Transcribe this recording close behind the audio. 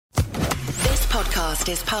podcast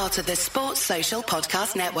is part of the Sports Social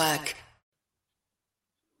Podcast Network.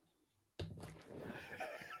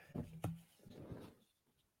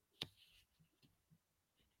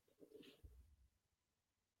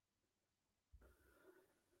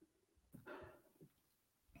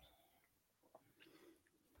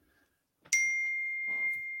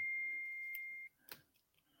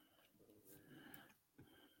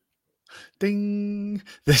 Ding!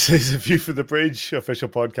 This is a View from the Bridge, official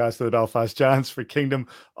podcast of the Belfast Giants for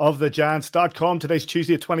kingdomofthegiants.com. Today's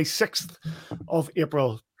Tuesday, 26th of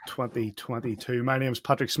April, 2022. My name is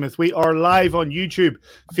Patrick Smith. We are live on YouTube,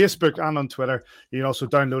 Facebook, and on Twitter. You can also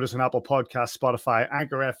download us on Apple Podcasts, Spotify,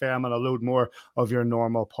 Anchor FM, and a load more of your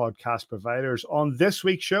normal podcast providers. On this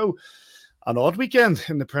week's show, an odd weekend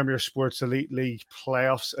in the Premier Sports Elite League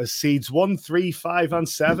playoffs as seeds 1, 3, 5, and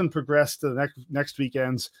 7 progress to the next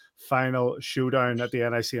weekend's final showdown at the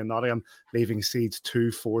NIC in Nottingham, leaving seeds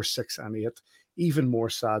 2, 4, 6, and 8 even more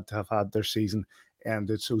sad to have had their season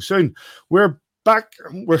ended so soon. We're going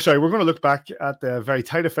to look back at the very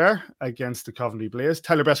tight affair against the Coventry Blaze.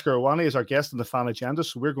 Tyler Beskorowany is our guest on the fan agenda,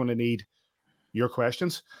 so we're going to need your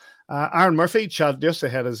questions. Aaron Murphy chatted just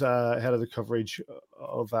ahead of the coverage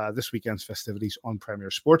of this weekend's festivities on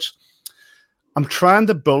Premier Sports. I'm trying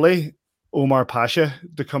to bully Omar Pasha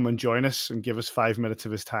to come and join us and give us 5 minutes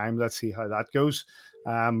of his time. Let's see how that goes.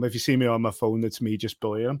 If you see me on my phone, it's me just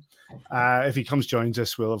bullying him. If he joins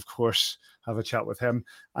us, we'll, of course, have a chat with him.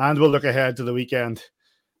 And we'll look ahead to the weekend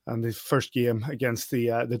and the first game against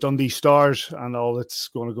the Dundee Stars and all that's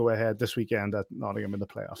going to go ahead this weekend at Nottingham in the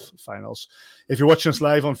playoff finals. If you're watching us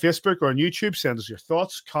live on Facebook or on YouTube, send us your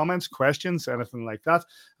thoughts, comments, questions, anything like that,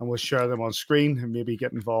 and we'll share them on screen and maybe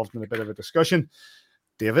get involved in a bit of a discussion.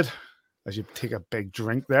 David, as you take a big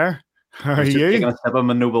drink there, how are you? Taking a sip of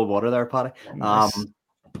my noble water there, Paddy. Nice.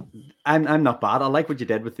 I'm not bad. I like what you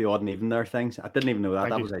did with the odd and even there things. I didn't even know that.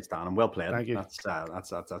 That was outstanding. Well played. Thank you.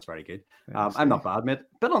 That's very good. I'm not bad, mate.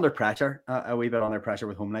 Bit under pressure, a wee bit under pressure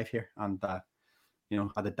with home life here, and had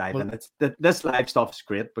to dive in. This live stuff is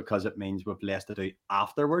great because it means we've less to do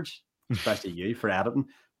afterwards, especially you for editing.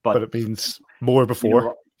 But it means more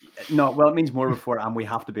before. It means more before, and we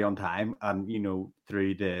have to be on time. And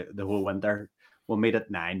through the whole winter. We'll meet at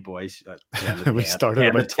 9, boys. We started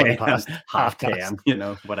about 20 past, half 10,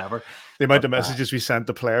 whatever. The amount of messages we sent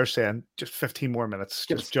the players saying, just 15 more minutes.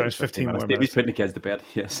 Just join us 15 more minutes. He's putting the kids to bed,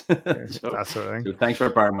 yes. That sort of thing. So thanks for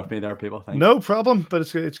bearing with me there, people. Thanks. No problem, but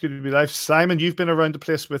it's good to be live. Simon, you've been around the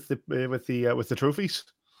place with the trophies.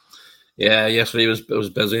 Yeah, yesterday it was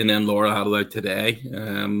busy, and then Laura had it out today.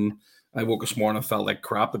 I woke this morning and felt like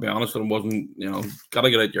crap, to be honest. And it wasn't, got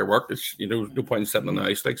to get out your work. It's, no point in sitting in the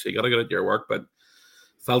house, so you got to get out your work. But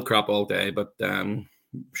felt crap all day. But I'm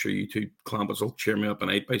sure you two clampets will cheer me up at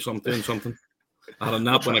night by doing something. I had a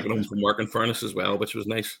nap when I got home from work in fairness as well, which was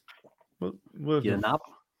nice. You had a nap?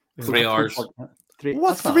 3 hours. 3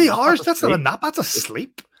 hours? That's not a nap. That's a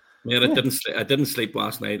sleep. Man, I didn't sleep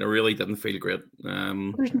last night. I really didn't feel great.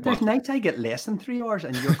 There's nights I get less than 3 hours,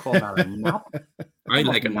 and you're calling that a nap. I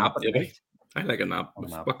like a nap, David. I like a nap.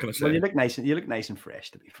 What can I say? Well, you look nice and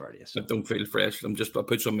fresh, to be fair to you. So. I don't feel fresh. I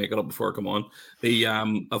put some makeup up before I come on.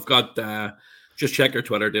 I've got just check your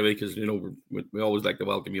Twitter, David, because we always like to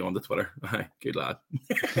welcome you on the Twitter. Good lad.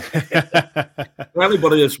 For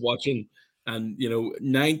anybody that's watching, and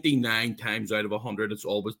 99 times out of 100, it's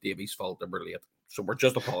always Davy's fault that we're late. So we're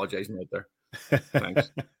just apologising out there.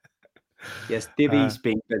 Thanks. Yes, Davy's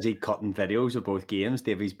been busy cutting videos of both games.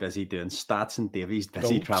 Davy's busy doing stats, and Davy's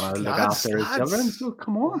busy trying to look after his children. So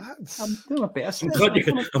come on, I'm doing my best. I'm glad you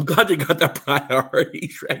got the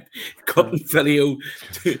priorities right. Cutting video,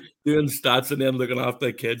 doing stats, and then looking after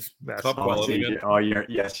the kids. Top quality.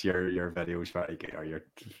 Your video is very good. Or your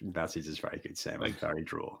message is very good, Sam. Like, very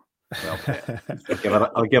droll. Well played.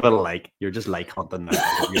 I'll give it a like. You're just like hunting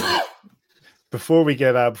now. Before we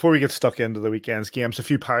get stuck into the weekend's games, a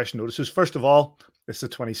few parish notices. First of all, it's the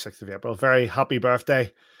 26th of April. Very happy birthday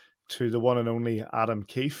to the one and only Adam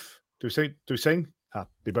Keefe. Do we sing?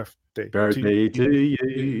 Happy birthday to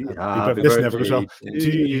you. This never goes well. To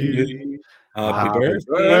you. Happy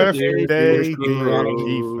birthday,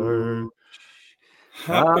 Keefe.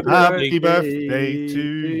 Happy birthday to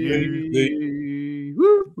you.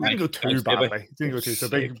 Didn't go too badly. So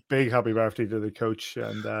big happy birthday to the coach,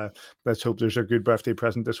 and let's hope there's a good birthday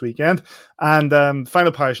present this weekend. And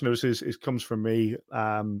final parish notice comes from me,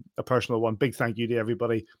 a personal one. Big thank you to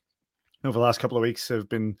everybody over the last couple of weeks have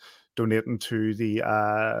been donating to the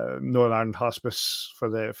Northern Ireland Hospice for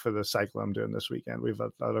the cycle I'm doing this weekend. We've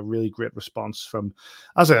had a really great response from,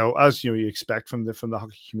 as you expect from the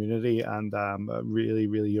hockey community, and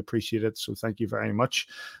really appreciate it. So thank you very much.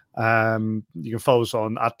 You can follow us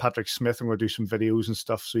on at Patrick Smith, and we'll do some videos and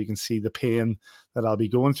stuff so you can see the pain that I'll be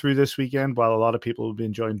going through this weekend while a lot of people will be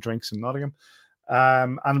enjoying drinks in Nottingham.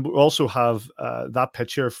 And we also have that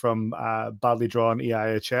picture from Badly Drawn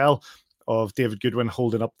EIHL of David Goodwin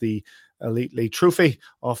holding up the Elite League trophy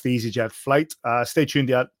off the EasyJet flight. Stay tuned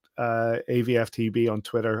to AVFTB on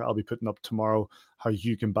Twitter. I'll be putting up tomorrow how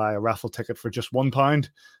you can buy a raffle ticket for just £1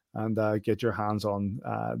 and get your hands on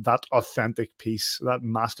that authentic piece, that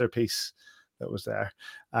masterpiece that was there.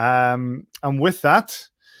 And with that,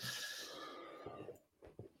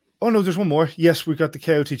 oh no, there's one more. Yes, we got the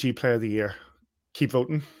KOTG Player of the Year. Keep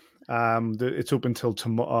voting. It's open till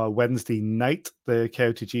Wednesday night. The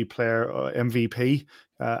KOTG Player MVP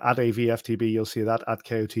at AVFTB, you'll see that. At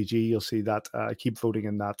KOTG, you'll see that. Keep voting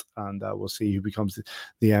in that, and we'll see who becomes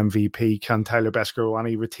the MVP. Can Tyler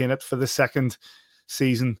Beskorowany retain it for the second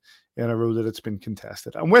season in a row that it's been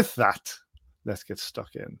contested? And with that, let's get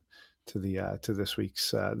stuck in to the to this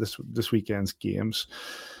week's this weekend's games.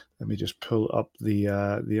 Let me just pull up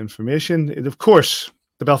the information. Of course,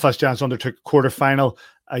 the Belfast Giants undertook a quarterfinal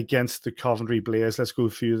against the Coventry Blaze. Let's go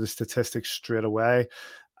through the statistics straight away.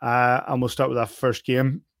 And we'll start with that first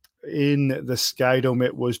game. In the Skydome,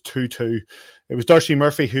 it was 2-2. It was Darcy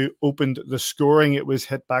Murphy who opened the scoring. It was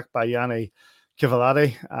hit back by Yanni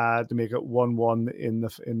Kivaladi to make it 1-1 in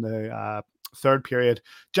the third period.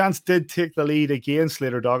 Giants did take the lead again,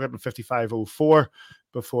 Slater Doggett in 55:04,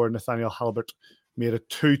 before Nathaniel Halbert made it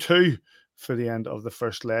 2-2 for the end of the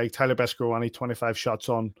first leg. Tyler Beskorowany, 25 shots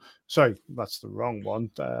on. Sorry, that's the wrong one.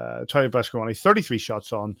 Tyler Beskorowany, 33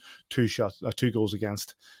 shots on, 2 goals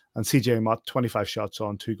against. And CJ Mott, 25 shots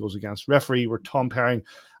on, 2 goals against. Referee were Tom Perring.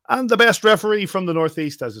 And the best referee from the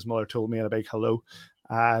Northeast, as his mother told me, and a big hello.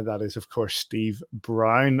 That is, of course, Steve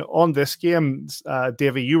Brown. On this game,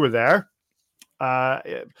 Davey, you were there.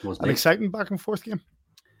 An exciting back and forth game.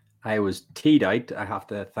 I was teed out. I have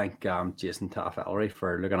to thank Jason Taff-Ellery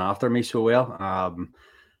for looking after me so well,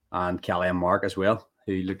 and Kelly and Mark as well,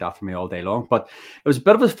 who looked after me all day long. But it was a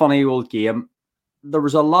bit of a funny old game. There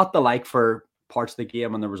was a lot to like for parts of the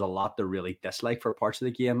game, and there was a lot to really dislike for parts of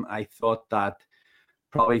the game. I thought that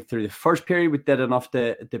probably through the first period we did enough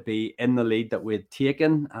to be in the lead that we'd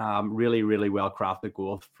taken. Really, really well-crafted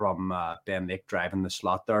goal from Ben Lake driving the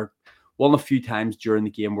slot there. One of a few times during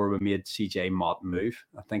the game where we made CJ Mott move.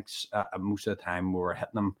 I think most of the time we were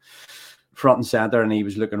hitting him front and center, and he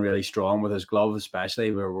was looking really strong with his glove,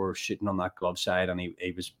 especially where we were shooting on that glove side, and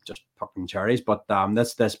he was just pucking cherries. But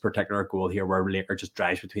this particular goal here where Laker just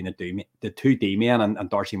drives between the two D-men and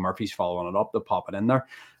Darcy Murphy's following it up to pop it in there.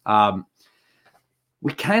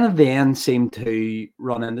 We kind of then seemed to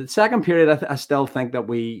run into the second period. I still think that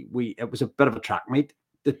it was a bit of a track meet.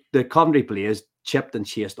 The Coventry Blaze chipped and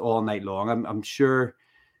chased all night long. I'm sure.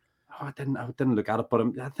 I didn't look at it, but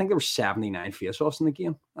I think there were 79 face-offs in the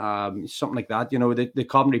game, something like that. You know, the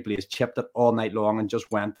Coventry Blaze chipped it all night long and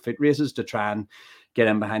just went foot races to try and get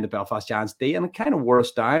in behind the Belfast Giants D, and it kind of wore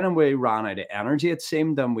us down, and we ran out of energy. It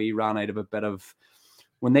seemed, and we ran out of a bit of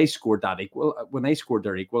when they scored their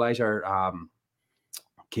equaliser.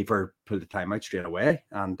 Keeper pulled the timeout straight away,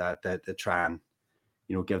 and to try and,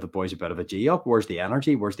 you know, give the boys a bit of a G up. Where's the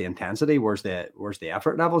energy? Where's the intensity? Where's the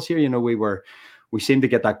effort levels here? You know, we seemed to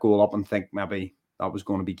get that goal up and think maybe that was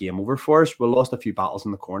going to be game over for us. We lost a few battles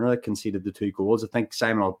in the corner that conceded the 2 goals. I think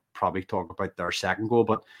Simon will probably talk about their second goal,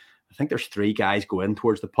 but I think there's 3 guys going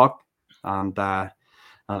towards the puck, and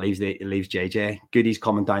it leaves JJ. Goody's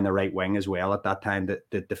coming down the right wing as well at that time to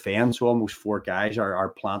defend. So almost 4 guys are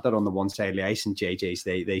planted on the one side of the ice, and JJ's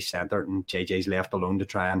they center, and JJ's left alone to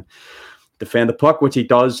try and defend the puck, which he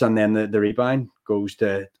does, and then the rebound goes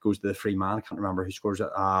to the free man. I can't remember who scores it.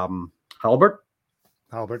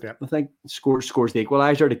 Halbert, yeah. I think scores the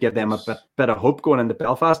equaliser to give them a bit of hope going into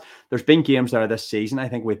Belfast. There's been games there this season. I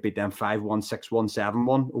think we've beat them 5-1, 6-1,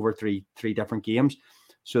 7-1 over three different games.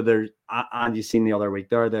 So there's, and you've seen the other week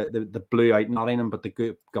there, the blew out Nottingham, but they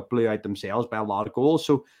got blew out themselves by a lot of goals.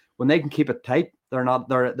 So when they can keep it tight, they're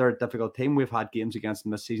a difficult team. We've had games against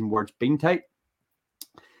them this season where it's been tight.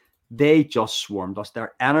 They just swarmed us.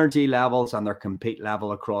 Their energy levels and their compete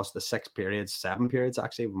level across the 7 periods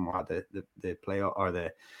actually, when we had the play or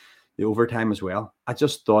the overtime as well. I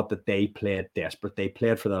just thought that they played desperate. They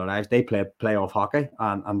played for their lives. They played playoff hockey,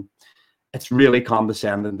 and it's really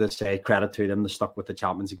condescending to say credit to them. They stuck with the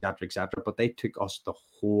champions, etc. But they took us the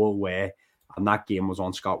whole way, and that game was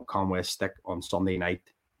on Scott Conway's stick on Sunday night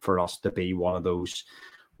for us to be one of those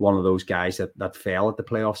guys that fell at the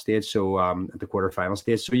playoff stage, so at the quarterfinal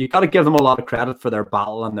stage. So you got to give them a lot of credit for their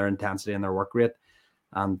battle and their intensity and their work rate.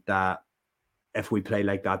 And if we play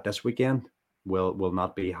like that this weekend, we'll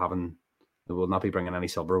not be having we'll not be bringing any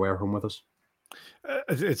silverware home with us.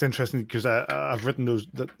 It's interesting because I've written those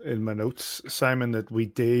in my notes, Simon, that we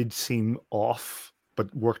did seem off,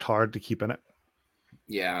 but worked hard to keep in it.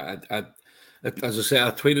 Yeah, as I said,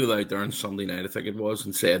 I tweeted out there on Sunday night, I think it was,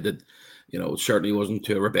 and said that, it certainly wasn't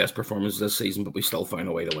two of our best performances this season, but we still found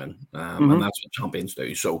a way to win. And that's what champions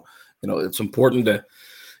do. So, it's important to,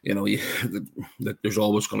 that there's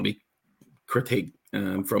always going to be critique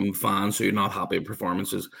from fans who are not happy with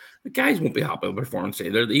performances. The guys won't be happy with performance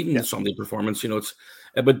either. Even the Sunday performance, it's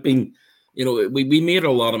about being, we made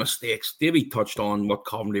a lot of mistakes. Davey touched on what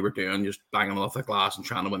Coventry were doing, just banging off the glass and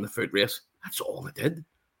trying to win the foot race. That's all they did.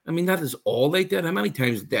 I mean, that is all they did. How many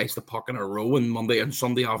times did they ice the puck in a row on Monday and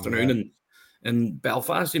Sunday afternoon in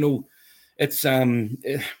Belfast? It's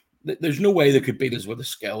there's no way they could beat us with a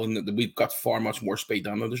skill, and we've got far much more speed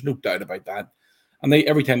than them. There's no doubt about that. And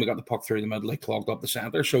every time we got the puck through the middle, they clogged up the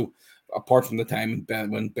centre. So apart from the time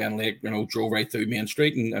when Ben Lake, drove right through Main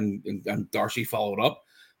Street and Darcy followed up.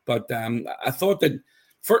 But I thought that,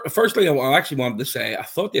 firstly, I actually wanted to say, I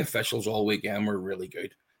thought the officials all weekend were really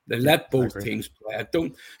good. They let both teams play.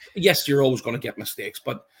 Yes, you're always going to get mistakes,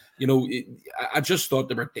 but, I just thought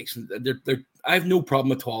they were decent. I have no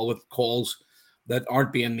problem at all with calls that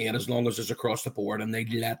aren't being made as long as it's across the board and they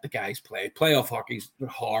let the guys play. Playoff hockey's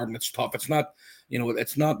hard and it's tough. It's not,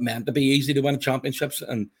 it's not meant to be easy to win championships.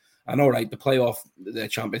 And I know, right, the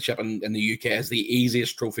championship in the UK is the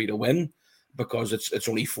easiest trophy to win because it's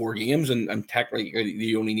only 4 games and technically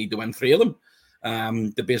you only need to win 3 of them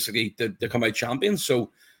to come out champions.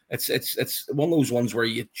 So it's one of those ones where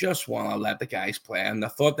you just want to let the guys play. And I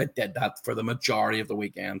thought they did that for the majority of the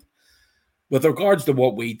weekend. With regards to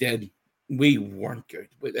what we did, we weren't good.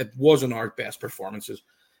 It wasn't our best performances.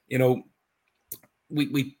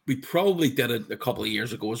 We probably did it a couple of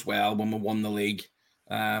years ago as well when we won the league.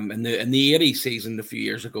 In the 80 season a few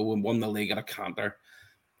years ago, we won the league at a canter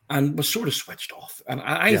and was sort of switched off. And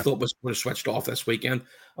I thought was sort of switched off this weekend.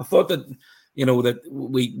 I thought that, that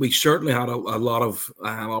we certainly had a lot of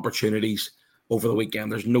opportunities over the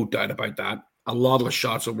weekend. There's no doubt about that. A lot of the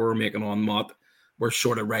shots that we were making on Mott were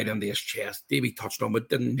sort of right into his chest. Davey touched on, but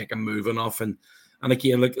didn't make him move enough. And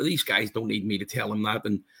again, look, these guys don't need me to tell them that.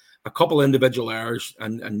 And a couple of individual errors,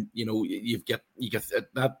 and you get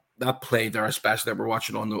that play there, especially that we're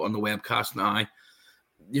watching on the webcast now.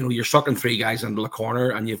 You're sucking 3 guys into the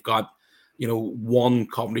corner, and you've got 1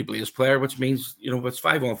 Coventry Blaze player, which means it's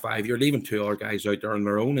 5-on-5. You're leaving 2 other guys out there on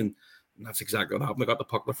their own, and that's exactly what happened. They got the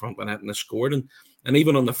puck in the front of the net and they scored. And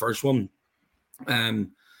even on the first one,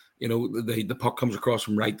 the puck comes across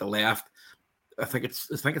from right to left. I think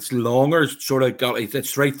it's longer.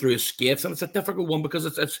 It's right through his skates, and it's a difficult one because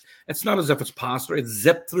it's not as if it's passed through. It's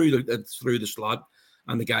zipped through the slot,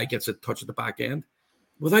 and the guy gets a touch at the back end.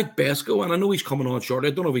 Without Besko, and I know he's coming on short.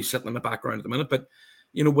 I don't know if he's sitting in the background at the minute, but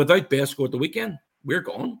without Besko at the weekend, we're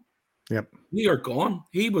gone. Yep, we are gone.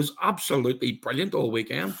 He was absolutely brilliant all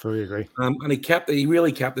weekend. Fully agree. And he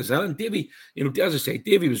really kept his head. And Davey, as I say,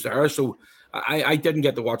 Davey was there, so I didn't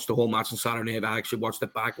get to watch the whole match on Saturday night. I actually watched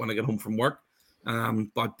it back when I got home from work.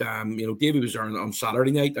 But Davey was there on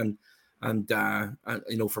Saturday night, and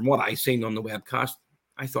from what I seen on the webcast,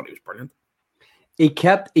 I thought he was brilliant. He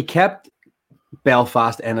kept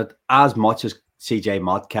Belfast in it as much as CJ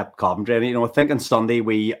Mott kept Coventry. And I think on Sunday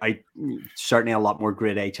I certainly a lot more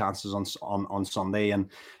grade A chances on Sunday, and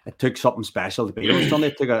it took something special to beat him on Sunday.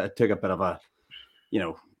 It took a bit of a,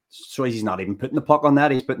 so he's not even putting the puck on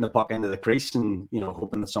that. He's putting the puck into the crease and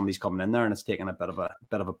hoping that somebody's coming in there, and it's taking a bit of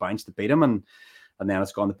a bounce to beat him, and then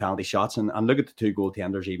it's gone to penalty shots, and look at the 2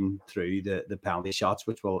 goaltenders even through the penalty shots,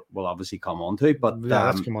 which we'll obviously come on to. But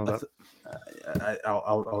let's come on that.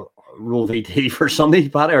 I'll roll VT for Sunday,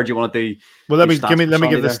 Pat, or do you want to do? Well, let me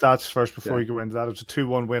give the stats first before we go into that. It was a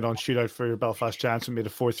 2-1 win on shootout for Belfast Giants and made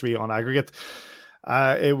a 4-3 on aggregate.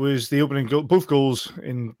 It was the opening goal. Both goals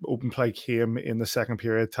in open play came in the second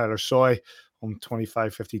period. Tyler Soy on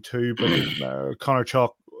 25:52, but Connor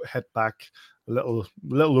Chalk hit back a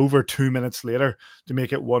little over 2 minutes later to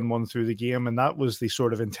make it 1-1 through the game, and that was the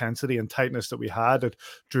sort of intensity and tightness that we had. It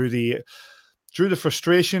drew the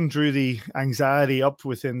frustration, drew the anxiety up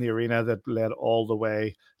within the arena that led all the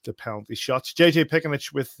way to penalty shots. JJ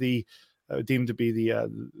Pikanic with the deemed to be the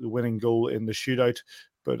winning goal in the shootout,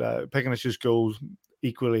 but Pikanic's goal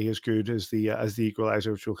equally as good as the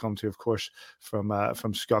equaliser, which we'll come to, of course,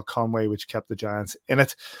 from Scott Conway, which kept the Giants in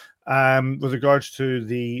it. With regards to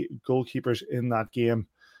the goalkeepers in that game,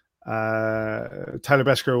 Tyler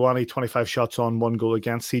Beskorowany, 25 shots on, 1 goal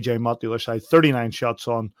against. CJ Mott, the other side, 39 shots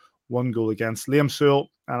on, 1 goal against. Liam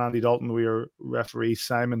Sewell and Andy Dalton, we are referees.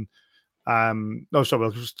 Simon, I'll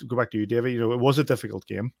just go back to you, David. It was a difficult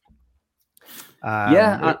game.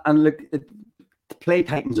 And look, the play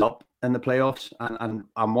tightens up in the playoffs, and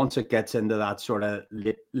once it gets into that sort of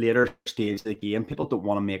later stage of the game, people don't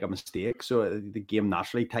want to make a mistake, so the game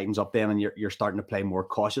naturally tightens up then, and you're starting to play more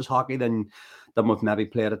cautious hockey than we've maybe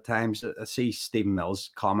played at times. I see Stephen Mills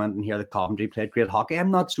commenting here that Coventry played great hockey. I'm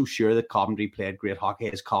not so sure that Coventry played great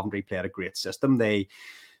hockey as Coventry played a great system. They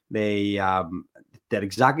did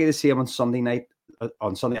exactly the same on Sunday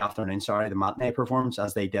afternoon, the matinee performance,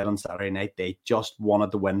 as they did on Saturday night. They just wanted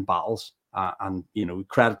to win battles. And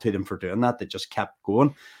credit to them for doing that. They just kept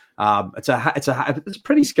going. It's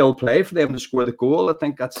pretty skilled play for them to score the goal. I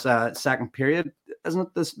think that's second period, isn't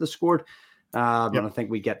it? The scored, and I think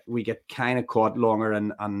we get kind of caught longer,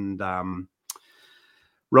 and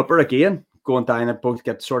Rupert again going down and both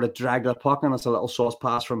get sort of dragged the puck, and it's a little sauce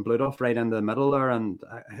pass from Bluetooth right into the middle there, and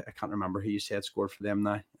I can't remember who you said scored for them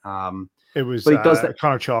now. It was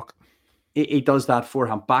Connor Chalk. He does that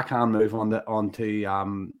backhand move onto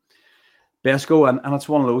Besko, and it's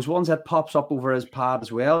one of those ones that pops up over his pad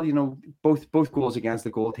as well. Both goals against the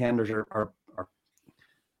goaltenders are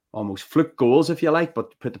almost fluke goals, if you like,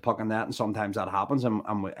 but put the puck in that, and sometimes that happens,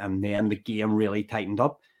 and then the game really tightened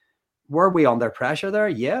up. Were we under pressure there?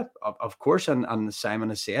 Yeah, of course, and Simon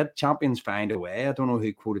has said, champions find a way. I don't know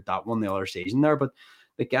who quoted that one the other season there, but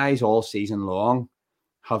the guys all season long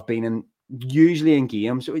have been usually in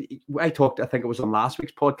games. I think it was on last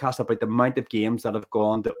week's podcast, about the amount of games that have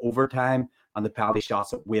gone to overtime and the penalty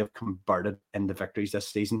shots that we have converted into victories this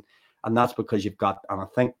season. And that's because you've got, and I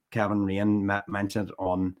think Kevin Rain mentioned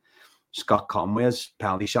on Scott Conway's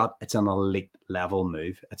penalty shot, it's an elite level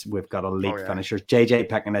move. We've got elite finishers. JJ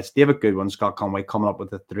Pickenich, David Goodwin, Scott Conway coming up with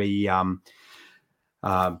the three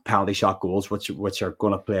penalty shot goals, which are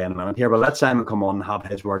going to play in a minute here. But let Simon come on and have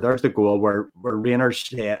his word. There's the goal where Rayner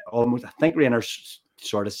said almost. I think Rayner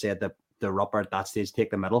sort of said that the Rupper at that stage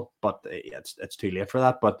take the middle, but it's too late for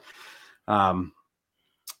that. But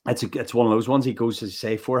it's one of those ones. He goes to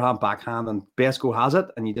say forehand, backhand, and Besko has it,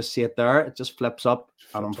 and you just see it there. It just flips up,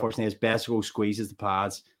 and unfortunately, as Besko squeezes the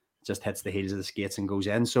pads, just hits the heels of the skates and goes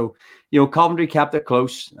in. So, Coventry kept it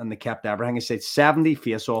close, and they kept everything. I said 70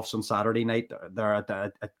 face-offs on Saturday night. They're at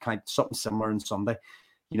kind of something similar on Sunday.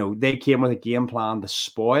 They came with a game plan to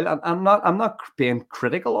spoil. And I'm not being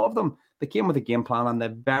critical of them. They came with a game plan, and they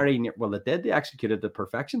did. They executed to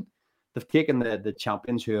perfection. They've taken the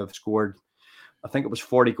champions who have scored, I think it was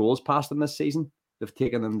 40 goals past them this season. They've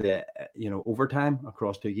taken them to overtime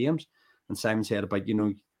across 2 games. And Simon said about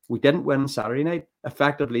we didn't win on Saturday night.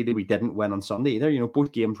 Effectively, we didn't win on Sunday either.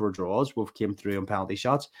 Both games were draws. We've came through on penalty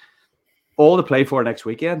shots. All to play for next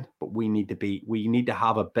weekend, but we need to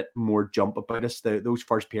have a bit more jump about us. Those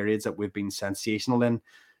first periods that we've been sensational in,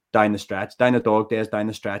 down the stretch, down the dog days, down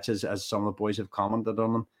the stretches, as some of the boys have commented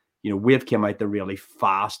on them. We've came out the really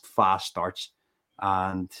fast starts,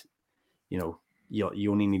 and you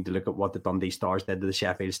only need to look at what the Dundee Stars did to the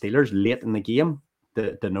Sheffield Steelers late in the game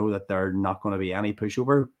to know that they're not going to be any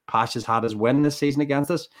pushover. Pash has had his win this season against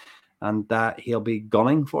us, and he'll be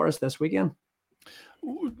gunning for us this weekend.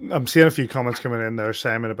 I'm seeing a few comments coming in there,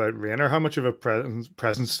 Simon, about Rayner. How much of a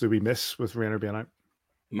presence do we miss with Rayner being out?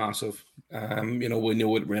 Massive. We know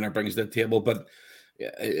what Rayner brings to the table, but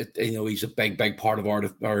he's a big part of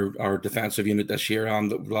our defensive unit this year and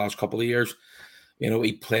the last couple of years.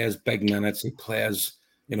 He plays big minutes. He plays,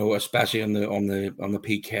 especially on the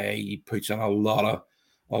PK. He puts in a lot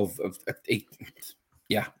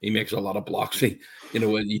he makes a lot of blocks.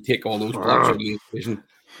 You take all those blocks out of the equation.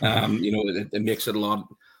 It makes it a lot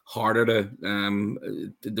harder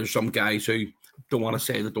to. There's some guys who don't want to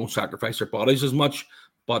say that don't sacrifice their bodies as much,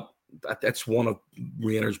 but that's one of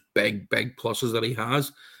Rayner's big pluses that he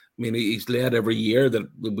has. I mean, he's led every year that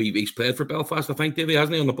he's played for Belfast. I think, Davey,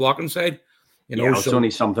 hasn't he, on the blocking side? It's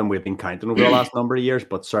only something we've been counting over the last number of years,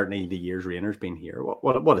 but certainly the years Rayner's been here.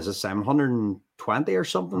 What is it, 720 or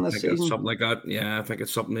something this season? Something like that. Yeah, I think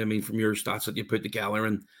it's something. I mean, from your stats that you put together,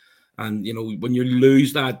 and when you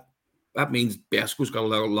lose that means Besko's got a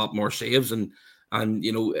lot more saves, and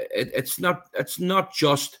it's not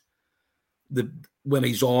just when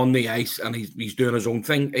he's on the ice and he's doing his own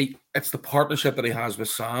thing. It's the partnership that he has with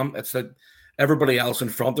Sam. It's that everybody else in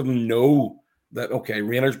front of him know that, okay,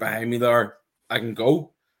 Rayner's behind me there, I can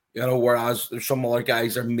go. Whereas there's some other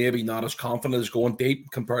guys that are maybe not as confident as going deep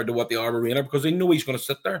compared to what they are with Rayner, because they know he's going to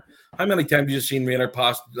sit there. How many times have you seen Rayner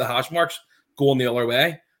pass the hash marks going the other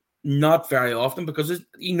way? Not very often, because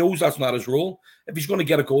he knows that's not his role. If he's going to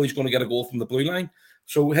get a goal, he's going to get a goal from the blue line.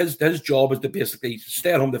 So his job is to basically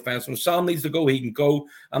stay at home defense. When Sam needs to go, he can go.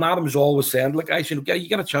 And Adam's always saying, look, guys, you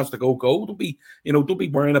get a chance to go. Don't be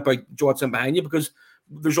worrying about what's in behind you, because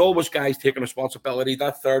there's always guys taking responsibility.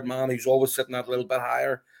 That third man who's always sitting that little bit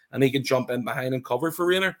higher, and he can jump in behind and cover for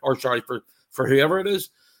Rayner, or sorry, for whoever it is.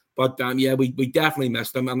 But we definitely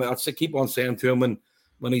missed him, and I'll keep on saying to him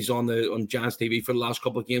when he's on Giants TV for the last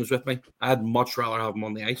couple of games with me, I'd much rather have him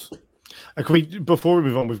on the ice. Before we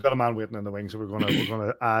move on, we've got a man waiting in the wings, so we're going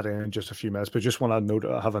to add in just a few minutes. But just want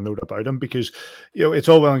to have a note about him, because it's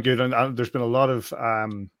all well and good, and there's been a lot of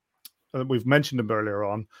we've mentioned him earlier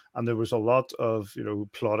on, and there was a lot of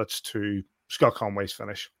plaudits to Scott Conway's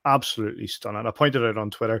finish. Absolutely stunning. I pointed out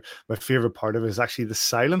on Twitter, my favorite part of it is actually the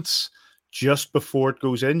silence just before it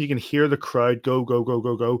goes in. You can hear the crowd go, go, go,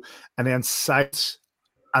 go, go, and then silence.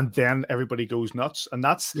 And then everybody goes nuts. And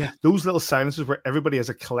that's those little silences where everybody has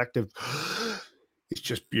a collective. It's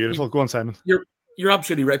just beautiful. Go on, Simon. You're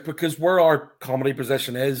absolutely right, because where our comedy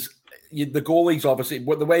position is, the goalie's obviously,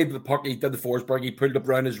 the way the puck he did the Forsberg, he pulled it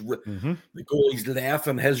around the goalie's left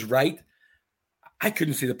and his right. I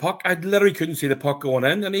couldn't see the puck. I literally couldn't see the puck going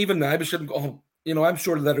in. And even I was sitting going, I'm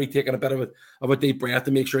sure literally taking a bit of a deep breath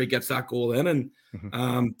to make sure he gets that goal in.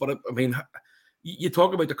 And but I mean, you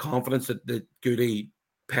talk about the confidence that Goody,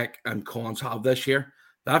 Pick, and Cons have this year.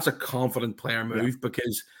 That's a confident player move,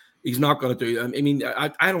 because he's not going to do. I mean,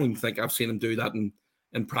 I don't even think I've seen him do that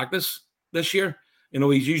in practice this year.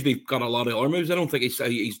 He's usually got a lot of other moves. I don't think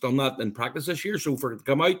he's done that in practice this year. So for him to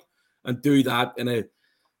come out and do that in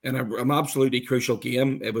an absolutely crucial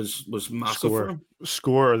game, it was massive for him.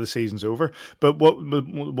 Score, or the season's over. But one of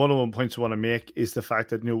the points I want to make is the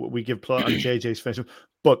fact that we give plot on JJ's finish.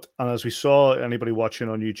 But, and as we saw, anybody watching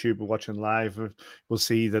on YouTube or watching live will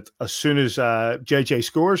see that as soon as JJ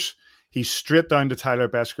scores, he's straight down to Tyler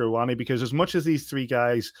Beskorowany, because as much as these three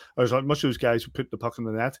guys, or as much as those guys who put the puck in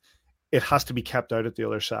the net, it has to be kept out at the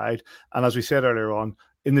other side. And as we said earlier on,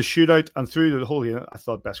 in the shootout and through the whole game, I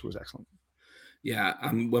thought Besko was excellent. Yeah,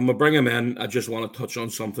 and when we bring him in, I just want to touch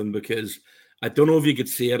on something, because I don't know if you could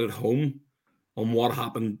see it at home on what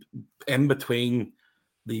happened in between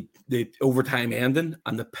the overtime ending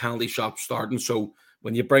and the penalty shot starting. So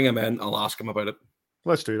when you bring him in, I'll ask him about it.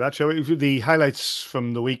 Let's do that, shall we? The highlights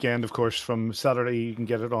from the weekend, of course, from Saturday, you can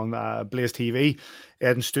get it on Blaze TV.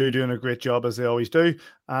 Ed and Stu doing a great job, as they always do.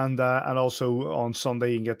 And also on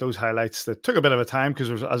Sunday, you can get those highlights that took a bit of a time, because,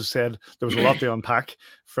 as I said, there was a lot to unpack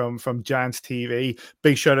from Giants TV.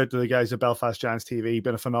 Big shout out to the guys at Belfast Giants TV.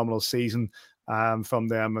 Been a phenomenal season from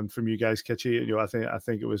them and from you guys, Kitchy. I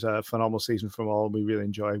think it was a phenomenal season from all. We really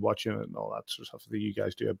enjoy watching it and all that sort of stuff. You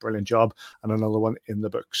guys do a brilliant job, and another one in the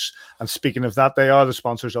books. And speaking of that, they are the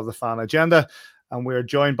sponsors of the Fan Agenda, and we're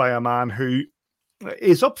joined by a man who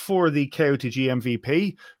is up for the KOTG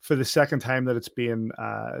MVP for the second time that it's being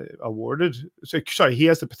awarded. So, sorry, he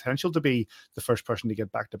has the potential to be the first person to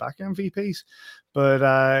get back-to-back MVPs,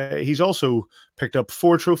 but he's also picked up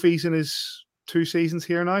 4 trophies in his 2 seasons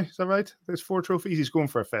here now. Is that right? There's 4 trophies. He's going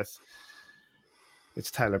for a 5th.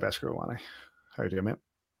 It's Tyler Beskorowany. How are you doing, mate?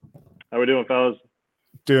 How we doing, fellas?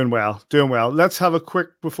 Doing well. Let's have a quick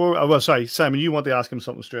sorry, Simon, you want to ask him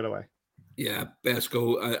something straight away? Yeah,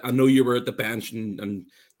 Besko, I know you were at the bench and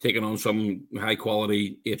taking on some high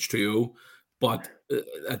quality H2O, but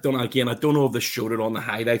I don't know if they showed it on the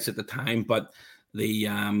highlights at the time, but the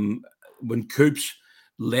when Coops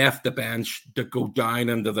left the bench to go down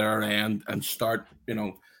into their end and start,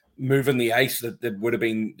 moving the ice that would have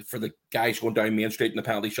been for the guys going down Main Street in the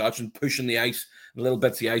penalty shots and pushing the ice, little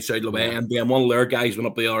bits of the ice out of the way, and then one of their guys went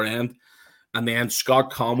up the other end, and then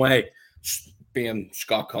Scott Conway, being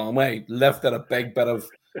Scott Conway, lifted a big bit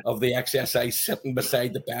of the excess ice sitting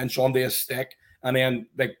beside the bench onto his stick, and then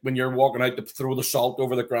like when you're walking out to throw the salt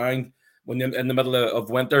over the ground when you're in the middle of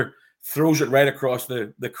winter, throws it right across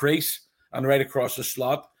the crease and right across the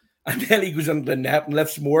slot, and then he goes into the net and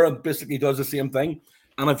lifts more and basically does the same thing.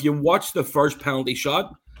 And if you watch the first penalty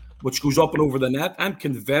shot, which goes up and over the net, I'm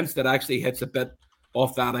convinced it actually hits a bit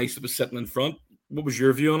off that ice that was sitting in front. What was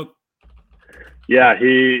your view on it? Yeah,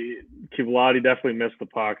 Kivalati definitely missed the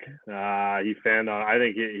puck. He fanned on. I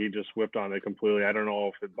think he just whipped on it completely. I don't know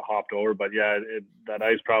if it hopped over, but yeah, that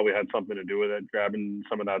ice probably had something to do with it, grabbing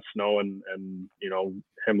some of that snow and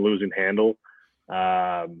him losing handle.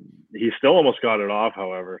 He still almost got it off.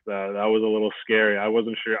 However, that was a little scary. I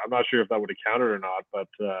wasn't sure. I'm not sure if that would have counted or not, but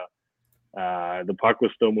the puck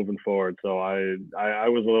was still moving forward. So I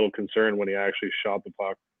was a little concerned when he actually shot the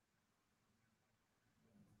puck.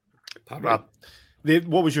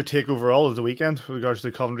 What was your take overall of the weekend with regards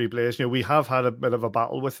to the Coventry Blaze? We have had a bit of a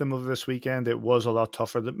battle with them over this weekend. It was a lot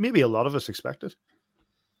tougher than maybe a lot of us expected.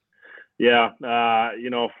 Yeah,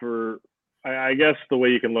 I guess the way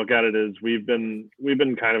you can look at it is we've been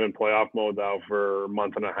kind of in playoff mode now for a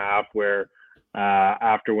month and a half, where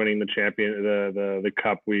after winning the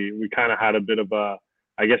cup, we kind of had a bit of a,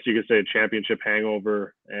 I guess you could say, a championship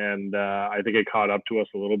hangover, and I think it caught up to us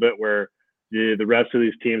a little bit where the rest of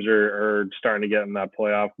these teams are starting to get in that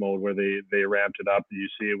playoff mode where they ramped it up. You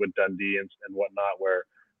see it with Dundee and whatnot, where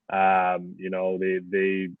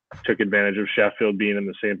they took advantage of Sheffield being in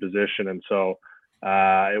the same position, and so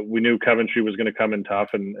we knew Coventry was going to come in tough,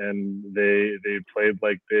 and they played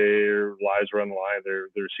like their lives were on the line.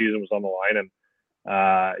 Their season was on the line, and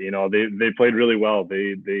they played really well.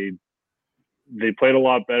 They played a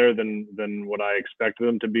lot better than what I expected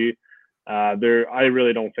them to be. I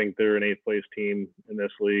really don't think they're an 8th place team in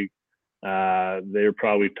this league. They're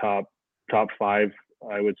probably top 5,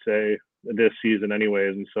 I would say, this season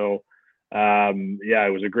anyways. And so,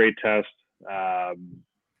 it was a great test.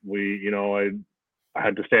 I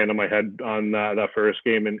had to stand on my head on that first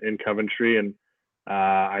game in Coventry, and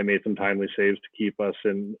I made some timely saves to keep us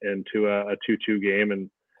into a 2-2 game. And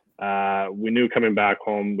we knew coming back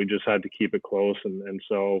home, we just had to keep it close. And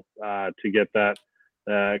so to get that,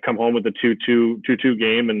 come home with the 2-2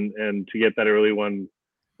 game and to get that early one,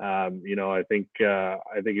 I think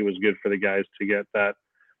it was good for the guys to get that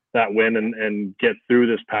win and get through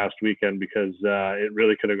this past weekend, because it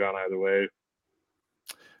really could have gone either way.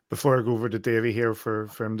 Before I go over to Davey here for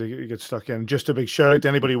him to get stuck in, just a big shout out to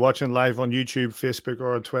anybody watching live on YouTube, Facebook,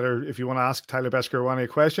 or on Twitter. If you want to ask Tyler Beskorowany a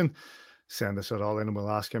question, send us it all in and we'll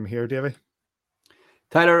ask him here, Davey.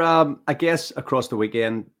 Tyler, I guess across the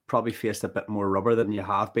weekend, probably faced a bit more rubber than you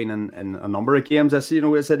have been in a number of games. Is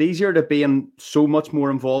it easier to be so much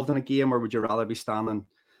more involved in a game, or would you rather be standing,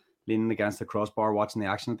 leaning against the crossbar, watching the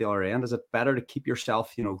action at the other end? Is it better to keep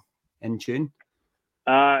yourself, in tune?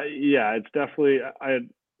 It's definitely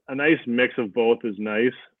a nice mix of both is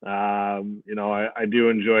nice. I do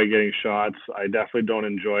enjoy getting shots. I definitely don't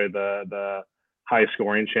enjoy the high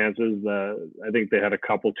scoring chances. I think they had a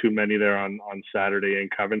couple too many there on Saturday in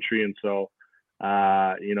Coventry, and so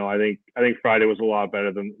I think Friday was a lot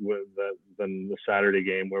better than the Saturday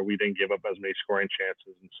game, where we didn't give up as many scoring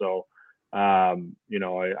chances. And so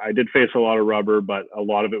I did face a lot of rubber, but a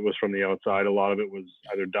lot of it was from the outside. A lot of it was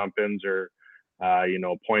either dump-ins or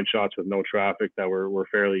point shots with no traffic that were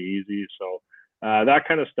fairly easy. So that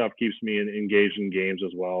kind of stuff keeps me engaged in games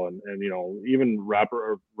as well. And even raps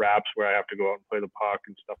where I have to go out and play the puck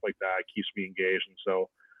and stuff like that keeps me engaged. And so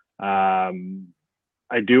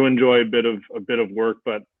I do enjoy a bit of work,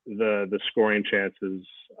 but the scoring chances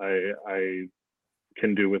I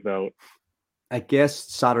can do without. I guess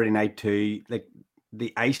Saturday night too, like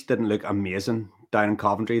the ice didn't look amazing down in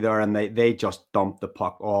Coventry there, and they just dumped the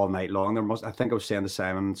puck all night long. I think I was saying to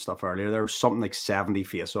Simon and stuff earlier, there was something like 70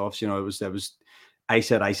 face-offs. It was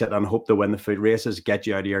ice it, and hope to win the foot races, get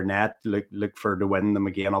you out of your net, look for to win them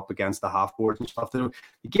again up against the half boards and stuff. They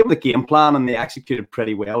gave the game plan and they executed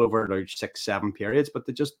pretty well over like 6-7 periods, but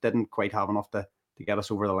they just didn't quite have enough to get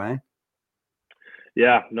us over the line.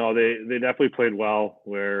 Yeah, no, they definitely played well.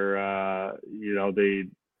 Where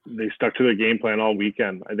they stuck to their game plan all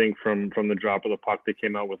weekend. I think from the drop of the puck, they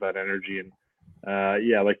came out with that energy. And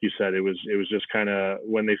like you said, it was just kind of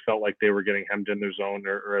when they felt like they were getting hemmed in their zone,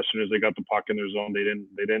 or as soon as they got the puck in their zone, they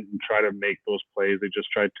didn't try to make those plays. They just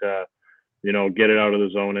tried to, get it out of the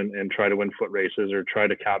zone and try to win foot races or try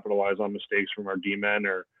to capitalize on mistakes from our D-men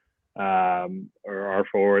or our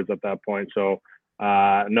forwards at that point. So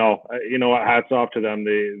hats off to them.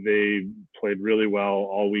 They played really well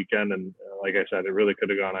all weekend, and like I said, it really could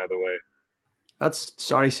have gone either way. That's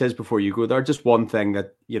sorry says before you go there. Just one thing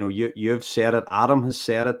that you've said it. Adam has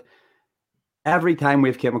said it. Every time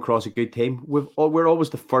we've came across a good team, we're always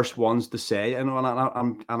the first ones to say. And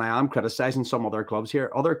I am criticizing some other clubs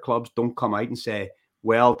here. Other clubs don't come out and say,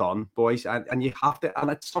 "Well done, boys," and you have to. And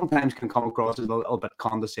it sometimes can come across as a little bit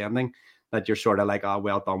condescending, that you're sort of like, "Oh,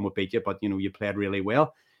 well done, we beat you," but you played really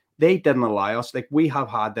well. They didn't allow us. Like, we have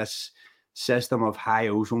had this system of high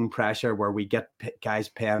ozone pressure where we get guys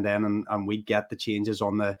penned in and we get the changes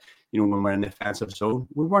on the, when we're in the offensive zone.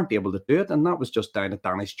 We weren't able to do it, and that was just down to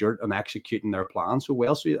Danny Stewart and executing their plan so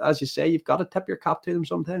well. So as you say, you've got to tip your cap to them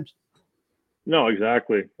sometimes. No,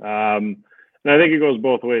 exactly. And I think it goes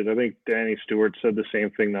both ways. I think Danny Stewart said the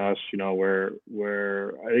same thing to us,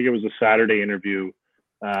 where I think it was a Saturday interview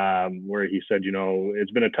where he said,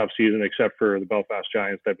 it's been a tough season except for the Belfast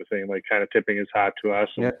Giants type of thing, like kind of tipping his hat to us.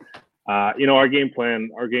 And, our game plan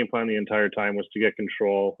the entire time was to get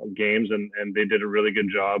control of games, and they did a really good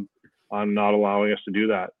job on not allowing us to do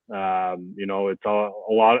that. It's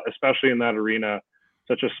a lot, especially in that arena,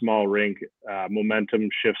 such a small rink, momentum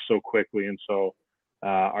shifts so quickly. And so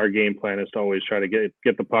our game plan is to always try to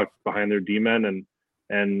get the puck behind their D-men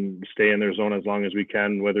and stay in their zone as long as we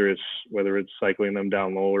can, whether it's cycling them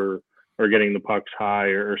down low or getting the pucks high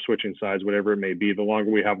or switching sides, whatever it may be. The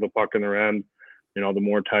longer we have the puck in their end, you know, the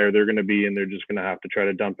more tired they're going to be, and they're just going to have to try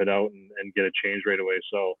to dump it out and get a change right away.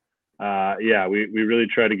 So, yeah, we really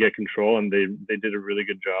try to get control, and they did a really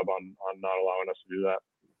good job on not allowing us to do that.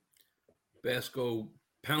 Besko,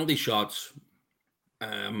 penalty shots.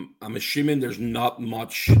 I'm assuming there's not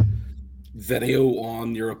much video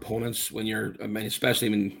on your opponents when you're, I mean, especially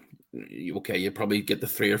when you probably get the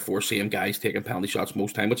 3 or 4 same guys taking penalty shots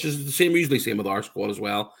most time, which is the same, usually same with our squad as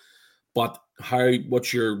well. But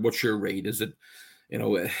what's your read? Is it, you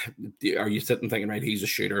know, are you sitting thinking, right, he's a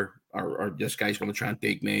shooter, or this guy's going to try and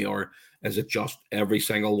dig me, or is it just every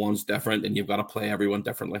single one's different and you've got to play everyone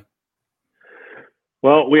differently?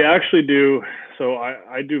 Well, we actually do. So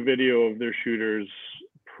I do video of their shooters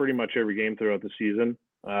pretty much every game throughout the season.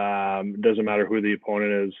 It doesn't matter who the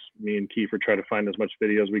opponent is. Me and Kiefer try to find as much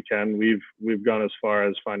video as we can. We've gone as far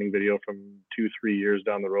as finding video from 2-3 years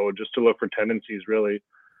down the road just to look for tendencies, really.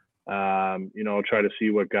 You know, try to see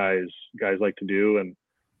what guys like to do. And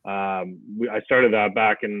I started that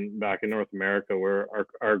back in North America, where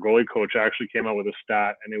our goalie coach actually came out with a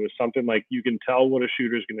stat, and it was something like, you can tell what a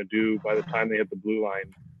shooter's going to do by the time they hit the blue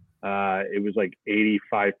line. It was like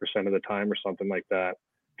 85% of the time or something like that.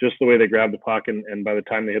 Just the way they grab the puck, and by the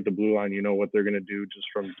time they hit the blue line, you know what they're going to do just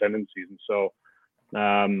from tendencies. And so,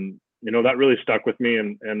 you know, that really stuck with me,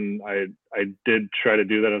 and I did try to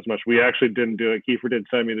do that as much. We actually didn't do it. Kiefer did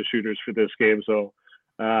send me the shooters for this game, so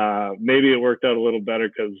maybe it worked out a little better,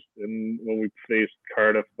 because when we faced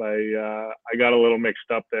Cardiff, I got a little mixed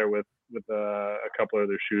up there with a couple of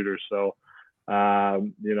their shooters. So,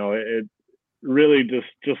 you know, it really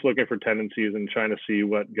just looking for tendencies and trying to see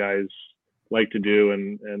what guys like to do.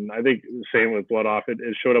 And I think the same with Bloodoff. It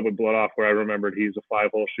showed up with Bloodoff, where I remembered he's a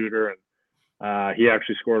 5-hole shooter, and he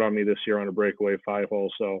actually scored on me this year on a breakaway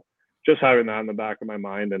 5-hole. So just having that in the back of my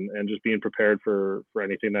mind, and just being prepared for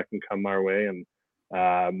anything that can come our way. And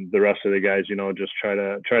the rest of the guys, you know, just try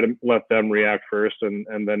to let them react first,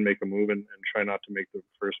 and then make a move, and try not to make the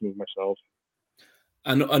first move myself.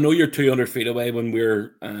 I know you're 200 feet away when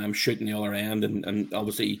we're shooting the other end, and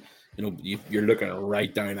obviously, you know, you're looking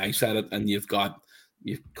right down ice at it, and you've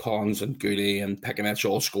Collins and Goody and Pickenich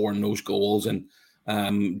all scoring those goals, and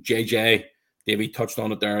JJ Davey touched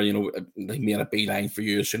on it there. You know, they made a beeline for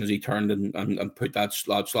you as soon as he turned and put that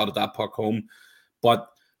slotted that puck home. But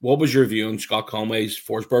what was your view on Scott Conway's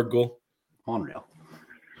Forsberg goal? Unreal.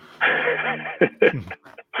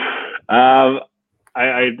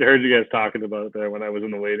 I heard you guys talking about it there when I was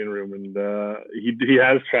in the waiting room, and he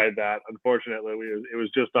has tried that. Unfortunately, it was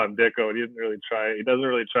just on Dicko, and he didn't really try. He doesn't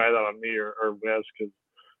really try that on me or Wes, because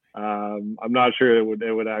I'm not sure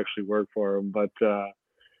it would actually work for him. But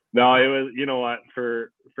no, it was, you know what,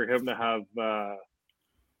 for him to have how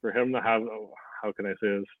can I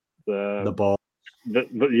say this, the ball.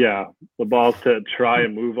 The balls to try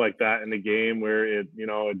and move like that in the game, where it's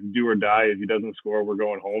do or die. If he doesn't score, we're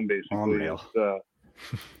going home, basically.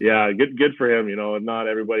 Yeah, good for him. You know, not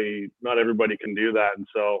everybody can do that. And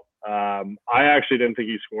so I actually didn't think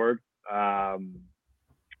he scored. I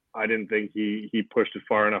didn't think he pushed it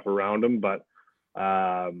far enough around him, but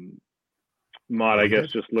Mott, I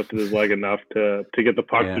guess, just lifted his leg enough to get the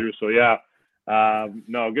puck through. So yeah,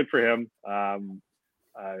 no, good for him.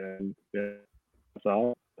 That's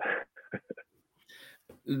all.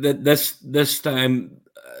 This time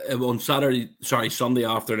on Sunday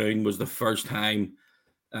afternoon was the first time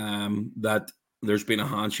that there's been a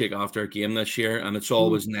handshake after a game this year, and it's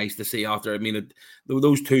always nice to see after. I mean,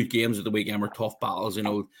 those 2 games at the weekend were tough battles. You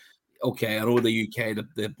know, okay, I know the UK,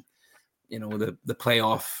 the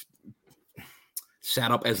playoff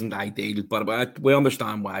setup isn't ideal, but we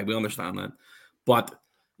understand why. We understand that, but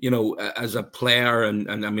you know, as a player, and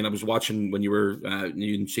I mean, I was watching when you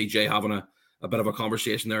and CJ having a bit of a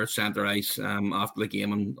conversation there at Centre Ice after the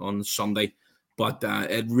game on Sunday. But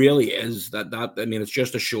it really is that I mean, it's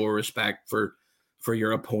just a show of respect for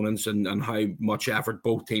your opponents and how much effort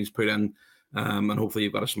both teams put in. And hopefully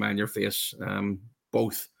you've got a smile on your face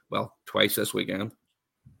twice this weekend.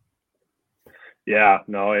 Yeah,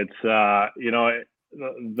 no, it's the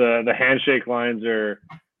handshake lines are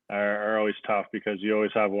always tough, because you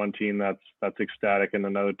always have one team that's ecstatic and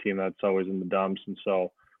another team that's always in the dumps. And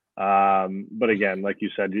so but again, like you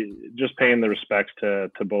said, just paying the respects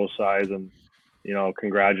to both sides, and you know,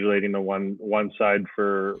 congratulating the one side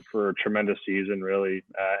for a tremendous season, really,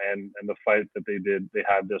 and the fight that they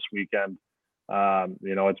had this weekend.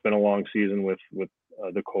 You know, it's been a long season with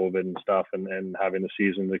the COVID and stuff, and having the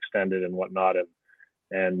season extended and whatnot. And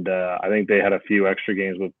and I think they had a few extra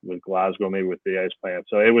games with Glasgow, maybe with the ice plant.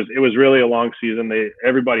 So it was really a long season.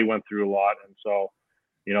 Everybody went through a lot, and so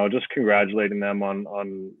just congratulating them on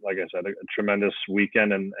like I said, a tremendous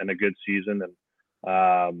weekend and a good season, and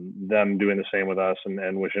them doing the same with us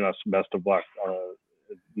and wishing us best of luck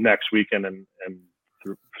next weekend and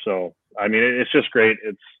so I mean it's just great.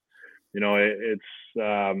 It's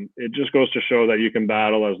it just goes to show that you can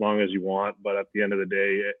battle as long as you want, but at the end of the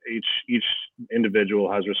day, each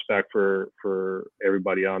individual has respect for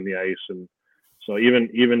everybody on the ice, and so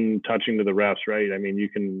even touching to the refs, right? I mean, you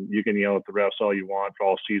can yell at the refs all you want for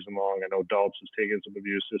all season long. I know Dalps has taken some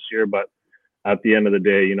abuse this year, but at the end of the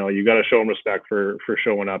day, you got to show them respect for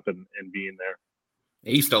showing up and being there.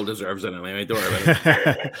 He still deserves it anyway. Don't worry about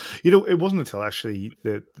it. It wasn't until actually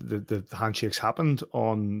the handshakes happened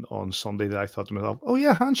on Sunday that I thought to myself, oh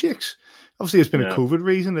yeah, handshakes. Obviously, it's been a COVID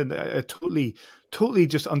reason, and I totally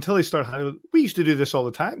just until they started. We used to do this all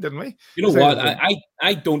the time, didn't we? You know what?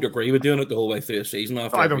 I don't agree with doing it the whole way through the season.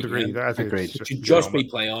 I don't agree either. I think it should just be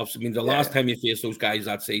playoffs. I mean, the last time you face those guys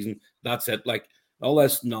that season, that's it. Like all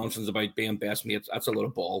this nonsense about being best mates, that's a load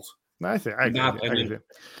of balls. I agree.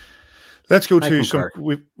 Let's go to some.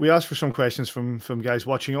 We asked for some questions from guys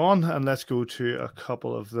watching on, and let's go to a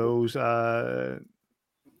couple of those.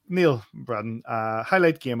 Neil Braddon,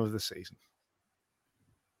 highlight game of the season.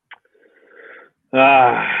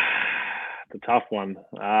 The tough one.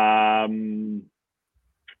 I mean,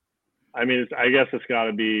 I guess it's got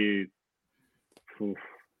to be.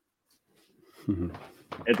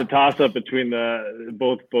 It's a toss up between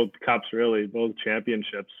both cups, really, both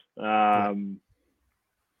championships.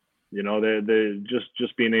 They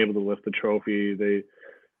just being able to lift the trophy. They,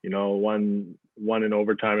 one in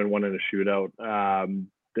overtime and one in a shootout.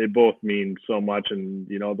 They both mean so much, and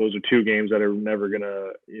those are two games that are never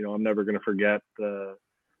gonna, I'm never gonna forget. Being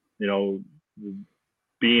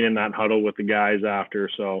in that huddle with the guys after.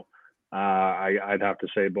 So I'd have to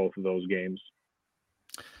say both of those games.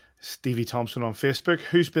 Stevie Thompson on Facebook.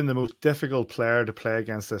 Who's been the most difficult player to play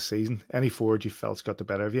against this season? Any forward you felt's got the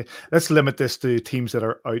better of you? Let's limit this to teams that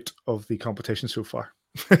are out of the competition so far.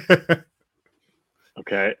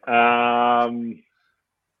 Okay.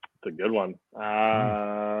 It's a good one.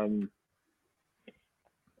 I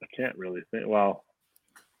can't really think. Well,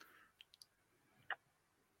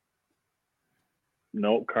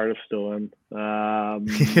 no, Cardiff's still in.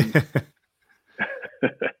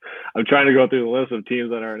 I'm trying to go through the list of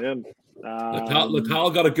teams that aren't in.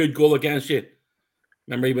 Latal got a good goal against you.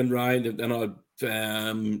 Remember, he went round in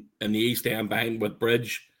the East End behind with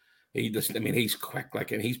Bridge. He's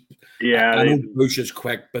quick, and he's. Yeah, I know Bush is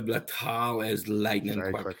quick, but Latal is lightning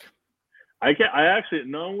quick. I actually,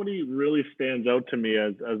 nobody really stands out to me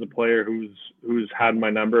as a player who's had my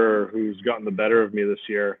number or who's gotten the better of me this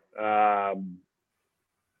year.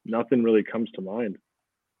 Nothing really comes to mind.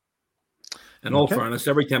 In all fairness,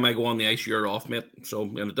 every time I go on the ice, you're off, mate. So I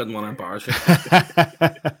didn't want to embarrass you.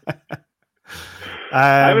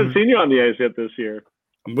 I haven't seen you on the ice yet this year.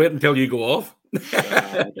 I'm waiting until you go off.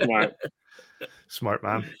 Smart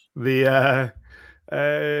man. The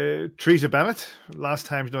Teresa Bennett, last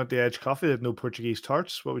time at the Edge Coffee, they had no Portuguese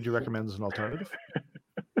tarts. What would you recommend as an alternative?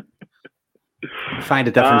 Find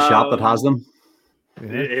a different shop that has them.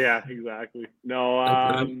 Yeah, exactly. No,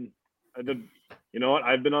 you know what?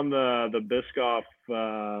 I've been on the Biscoff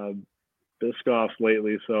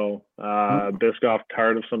lately, so Biscoff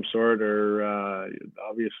tart of some sort, or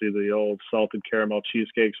obviously the old salted caramel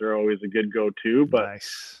cheesecakes are always a good go-to, but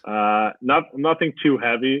nice. Nothing too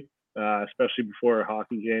heavy, especially before a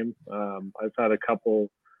hockey game. I've had a couple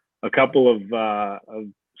of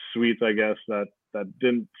sweets, I guess, that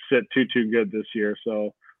didn't sit too good this year,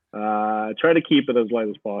 so try to keep it as light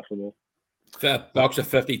as possible. Box of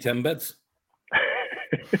 50 Timbits.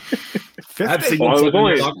 50? I've seen No,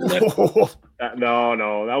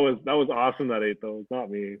 that was awesome that ate those, not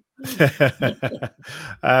me.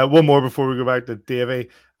 One more before we go back to Davey.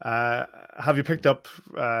 Have you picked up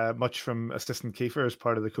much from assistant Kiefer as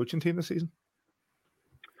part of the coaching team this season?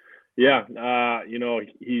 Yeah,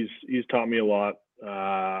 he's taught me a lot.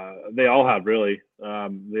 They all have, really.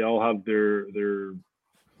 They all have their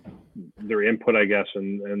input, I guess,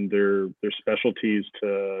 and their specialties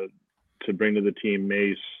to bring to the team.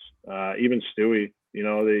 Mace, even Stewie,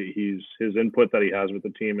 his input that he has with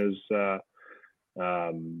the team is,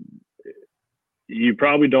 you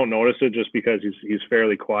probably don't notice it just because he's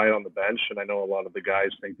fairly quiet on the bench, and I know a lot of the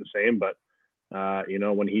guys think the same, but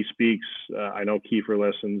when he speaks, I know Kiefer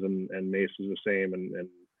listens, and Mace is the same, and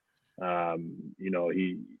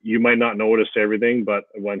you might not notice everything, but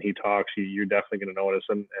when he talks, you're definitely going to notice.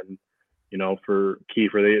 And for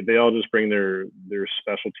Kiefer, they all just bring their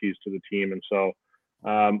specialties to the team. And so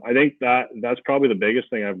I think that's probably the biggest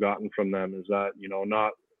thing I've gotten from them is that,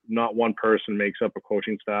 not one person makes up a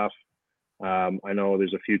coaching staff. I know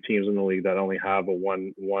there's a few teams in the league that only have a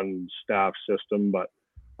one staff system, but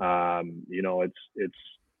it's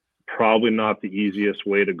probably not the easiest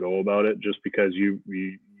way to go about it, just because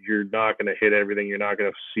you're not going to hit everything. You're not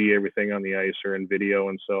going to see everything on the ice or in video.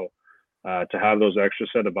 And so to have those extra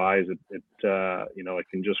set of eyes, it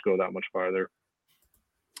can just go that much farther.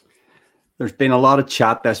 There's been a lot of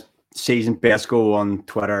chat this season, Besco, on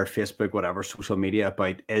Twitter, Facebook, whatever, social media,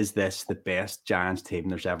 about, is this the best Giants team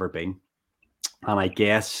there's ever been? And I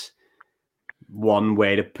guess one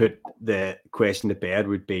way to put the question to bed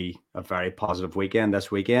would be a very positive weekend this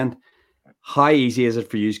weekend. How easy is it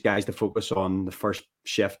for you guys to focus on the first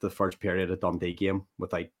shift, the first period of Dundee game,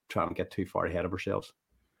 without trying to get too far ahead of ourselves?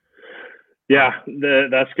 Yeah,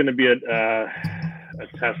 that's going to be a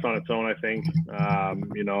test on its own, I think.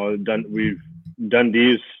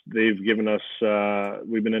 Dundee's, they've given us,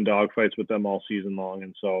 we've been in dogfights with them all season long.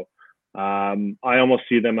 And so I almost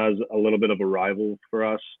see them as a little bit of a rival for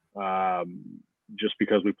us, just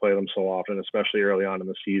because we play them so often, especially early on in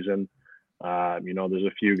the season. There's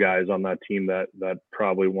a few guys on that team that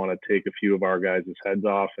probably want to take a few of our guys' heads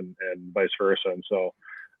off and vice versa. And so,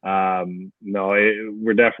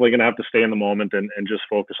 we're definitely going to have to stay in the moment and just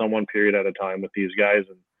focus on one period at a time with these guys.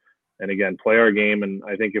 And again, play our game. And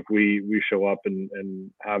I think if we show up and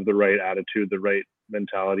have the right attitude, the right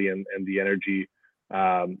mentality and the energy,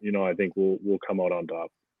 I think we'll come out on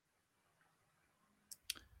top.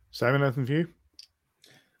 Simon, anything for you?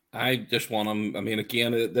 I just want them. I mean,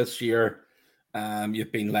 again, this year,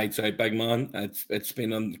 you've been lights out, big man. It's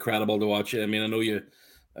been incredible to watch it. I mean, I know you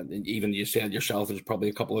said yourself, there's probably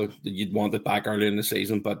a couple of that you'd want it back early in the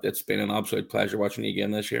season, but it's been an absolute pleasure watching you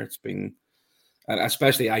again this year. It's been, and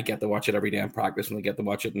especially I get to watch it every day in practice, and I get to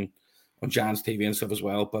watch it on Jan's TV and stuff as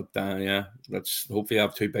well. But let's hopefully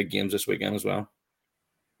have two big games this weekend as well.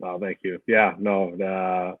 Oh, thank you. Yeah,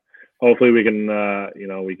 no. Hopefully we can,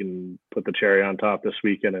 we can put the cherry on top this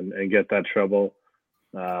weekend and get that treble.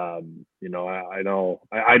 I know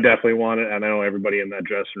I definitely want it, and I know everybody in that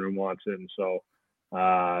dressing room wants it. And so,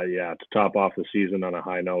 to top off the season on a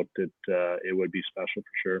high note, it would be special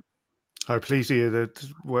for sure. How pleased are you that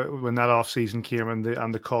when that off season came and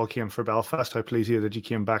the call came for Belfast? How pleased are you that you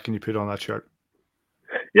came back and you put on that shirt?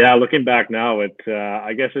 Yeah, looking back now,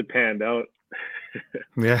 I guess it panned out.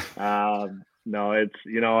 Yeah. No, it's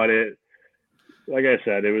like I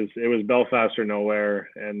said, it was Belfast or nowhere,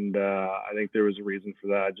 and I think there was a reason for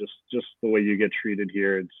that. Just the way you get treated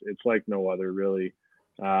here, it's like no other really.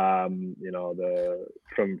 From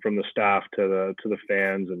the staff to the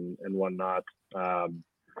fans and whatnot.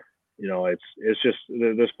 It's just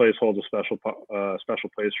this place holds a special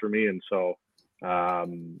place for me, and so I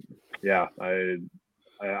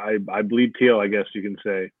bleed teal, I guess you can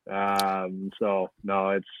say.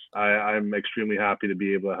 I'm extremely happy to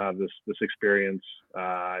be able to have this experience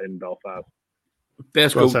in Belfast.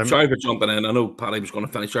 Besco, sorry for jumping in. I know Paddy was going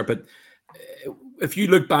to finish there, but if you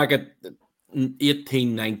look back at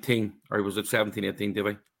 18-19, or was it 17-18,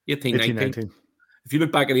 Davey? 18-19. If you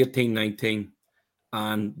look back at 18-19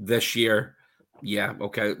 and this year, a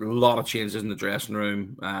lot of changes in the dressing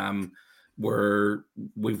room.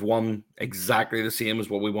 We've won exactly the same as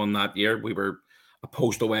what we won that year. We were a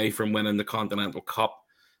post away from winning the Continental Cup,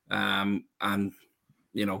 and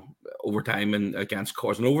overtime against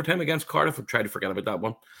Cardiff. I've tried to forget about that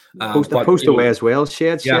one. Post away as well.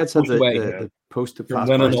 Sheds had the post to pass.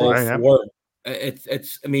 Winning all four.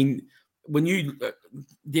 It's. I mean, when you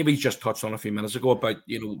Davey just touched on a few minutes ago about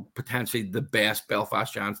potentially the best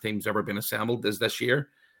Belfast Giants team's ever been assembled is this year,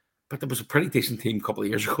 but there was a pretty decent team a couple of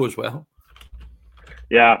years ago as well.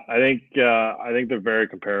 Yeah, I think they're very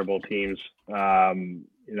comparable teams.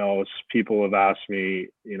 People have asked me,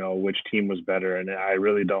 which team was better, and I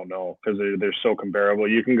really don't know because they're so comparable.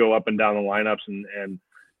 You can go up and down the lineups and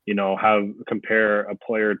compare a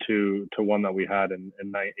player to one that we had in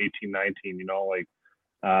 18-19.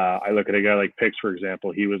 I look at a guy like Pix, for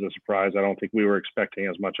example. He was a surprise. I don't think we were expecting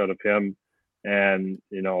as much out of him. And,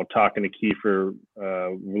 talking to Kiefer,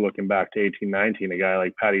 we're looking back to 18-19, a guy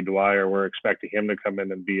like Paddy Dwyer, we're expecting him to come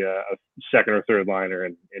in and be a second or third liner.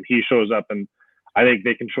 And he shows up, and I think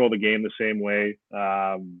they control the game the same way.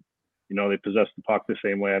 They possess the puck the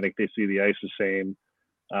same way. I think they see the ice the same.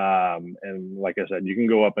 And like I said, you can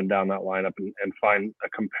go up and down that lineup and find a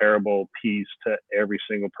comparable piece to every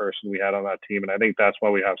single person we had on that team. And I think that's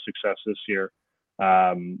why we have success this year.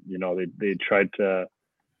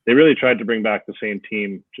 They really tried to bring back the same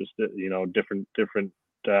team, just different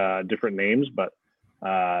different names, but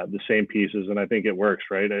the same pieces, and I think it works,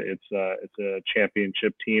 right? It's a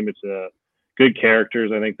championship team. It's a good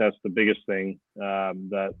characters. I think that's the biggest thing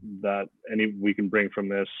that we can bring from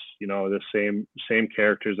this. The same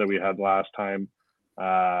characters that we had last time.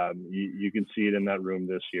 You can see it in that room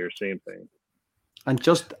this year. Same thing. And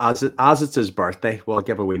just as it's his birthday, we'll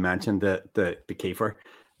give a wee mention to Kiefer.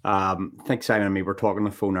 I think Simon and me were talking on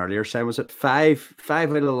the phone earlier. Simon, was it five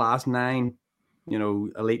out of the last 9,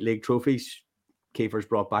 Elite League trophies Kiefer's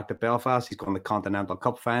brought back to Belfast. He's gone to the Continental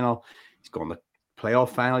Cup final. He's gone to the playoff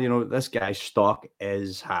final. This guy's stock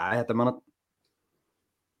is high at the minute.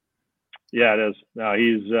 Yeah, it is. No,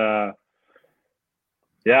 he's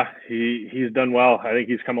done well. I think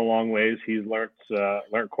he's come a long ways. He's learned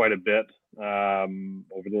quite a bit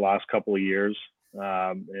over the last couple of years,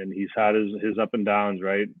 and he's had his up and downs,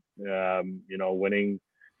 right? Winning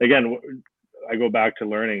again. I go back to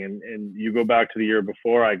learning, and you go back to the year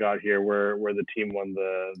before I got here, where the team won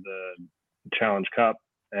the Challenge Cup,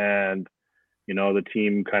 and the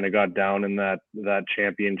team kind of got down in that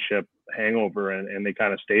championship hangover, and they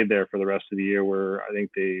kind of stayed there for the rest of the year, where I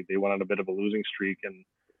think they went on a bit of a losing streak,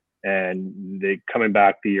 and they coming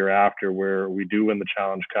back the year after, where we do win the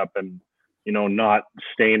Challenge Cup, and not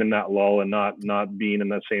staying in that lull and not being in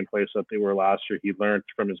that same place that they were last year. He learned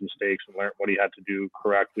from his mistakes and learned what he had to do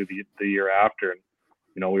correctly the year after, and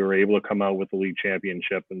we were able to come out with the league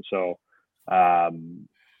championship, and so I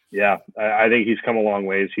think he's come a long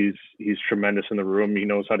ways. He's tremendous in the room. He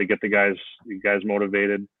knows how to get the guys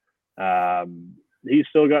motivated. He's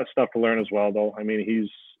still got stuff to learn as well, though. I mean,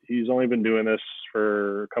 he's only been doing this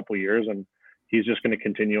for a couple of years, and he's just going to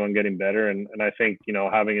continue on getting better. And I think,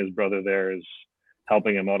 having his brother there is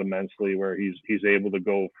helping him out immensely, where he's able to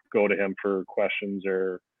go to him for questions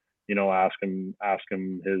or, ask him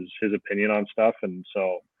his opinion on stuff. And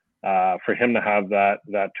so for him to have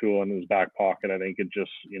that tool in his back pocket, I think it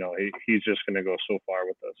just, he's just going to go so far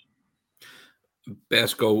with this.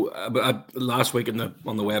 Best go. Last week on the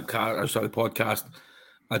podcast,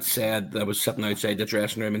 I'd said that I was sitting outside the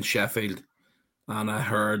dressing room in Sheffield, and I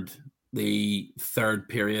heard the start of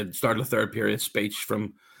the third period speech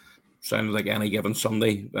from, sounded like Any Given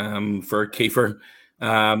Sunday for Kiefer.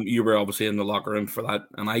 You were obviously in the locker room for that,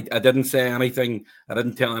 and I didn't say anything. I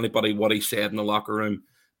didn't tell anybody what he said in the locker room,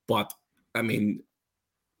 but I mean,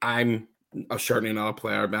 I'm certainly not a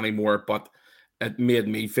player anymore, but it made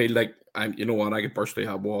me feel like I could personally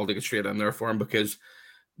have Wall to get straight in there for him, because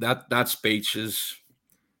that speech is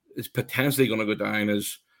potentially going to go down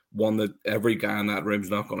as one that every guy in that room is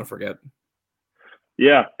not going to forget.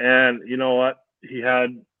 Yeah, and you know what? He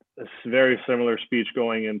had a very similar speech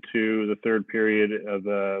going into the third period of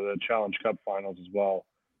the Challenge Cup finals as well.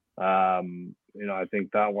 I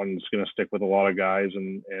think that one's going to stick with a lot of guys,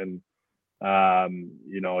 and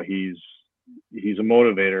he's a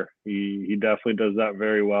motivator. He definitely does that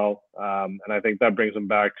very well, and I think that brings him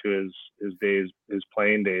back to his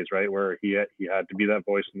playing days, right, where he had to be that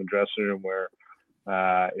voice in the dressing room, where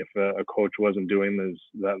if a coach wasn't doing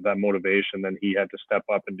that motivation, then he had to step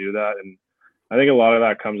up and do that. And I think a lot of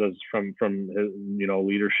that comes from his,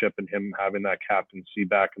 leadership and him having that captaincy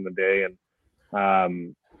back in the day. And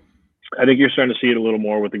I think you're starting to see it a little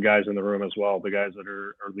more with the guys in the room as well. The guys that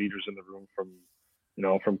are leaders in the room,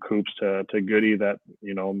 from Coops to Goody, that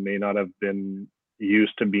may not have been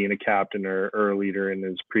used to being a captain or a leader in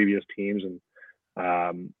his previous teams. And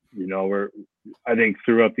I think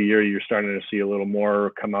throughout the year, you're starting to see a little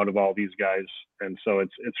more come out of all these guys. And so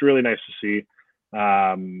it's really nice to see.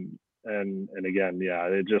 And again, yeah,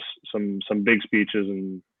 it just some big speeches,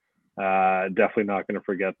 and definitely not going to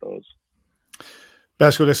forget those.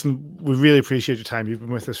 Besko, listen, we really appreciate your time. You've been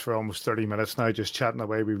with us for almost 30 minutes now, just chatting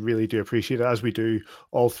away. We really do appreciate it, as we do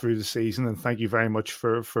all through the season. And thank you very much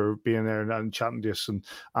for being there and chatting to us and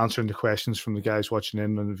answering the questions from the guys watching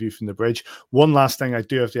in on the View from the Bridge. One last thing I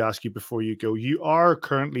do have to ask you before you go. You are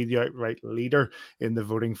currently the outright leader in the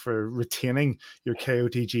voting for retaining your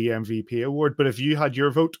KOTG MVP award. But if you had your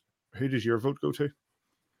vote, who does your vote go to?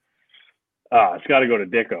 It's got to go to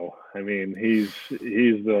Dicko. I mean, he's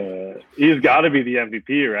got to be the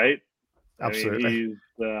MVP, right? Absolutely. I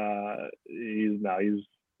mean,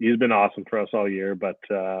 he's been awesome for us all year, but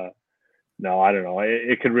no, I don't know.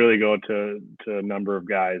 It could really go to a number of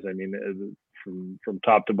guys. I mean, from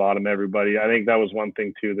top to bottom, everybody. I think that was one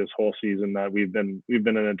thing too this whole season, that we've been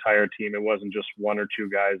an entire team. It wasn't just one or two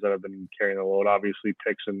guys that have been carrying the load. Obviously,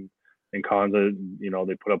 Pix and Konza,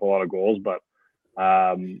 they put up a lot of goals, but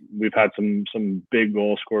we've had some big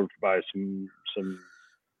goals scored by some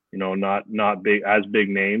not big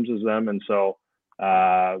names as them, and so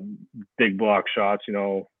big block shots.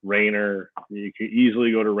 Rayner, you can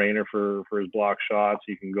easily go to Rayner for his block shots.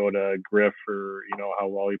 You can go to Griff for how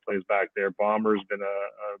well he plays back there. Bomber's been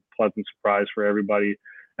a pleasant surprise for everybody.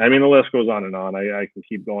 I mean, the list goes on and on. I can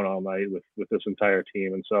keep going all night with this entire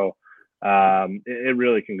team, and so it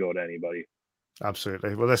really can go to anybody.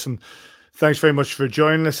 Absolutely. Well, listen, thanks very much for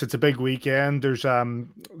joining us. It's a big weekend. There's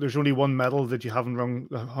only one medal that you haven't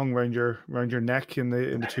hung around your neck in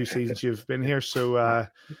the 2 seasons you've been here. So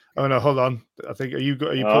oh no, hold on. I think are you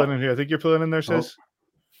pulling in here? I think you're pulling in there, sis.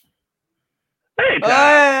 Hey,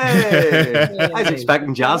 I was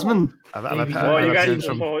expecting Jasmine. Well, you guys,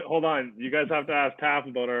 hold on. You guys have to ask Taff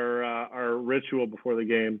about our ritual before the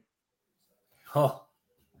game. Oh.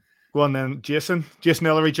 Go on then, Jason. Jason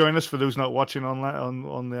Ellery, join us for those not watching online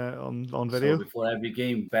on video. So before every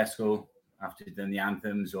game, Besco, after you've done the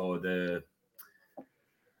anthems or the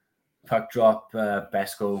puck drop,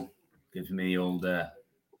 Besco gives me all to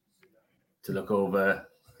look over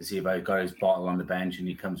to see if I've got his bottle on the bench, and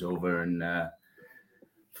he comes over and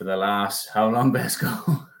for the last how long,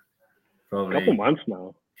 Besco? Probably a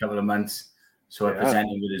couple of months. So I present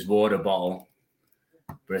him with his water bottle,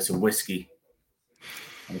 but it's a whiskey.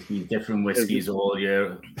 It's been different whiskies all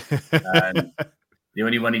year. And the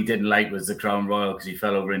only one he didn't like was the Crown Royal because he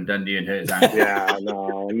fell over in Dundee and hurt his ankle. Yeah,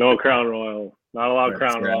 no Crown Royal. Not a lot of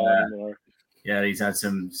Crown Royal anymore. Yeah, he's had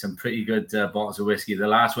some pretty good bottles of whiskey. The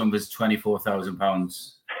last one was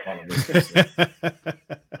 £24,000 bottle of whiskey.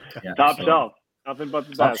 So, top shelf. Nothing but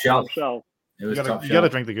the top best. Shelf. Top shelf. It was you top shelf. got to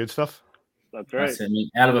drink the good stuff. That's right. That's it.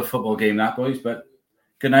 Hell of a football game, that, boys. But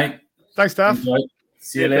good night. Thanks, Staff.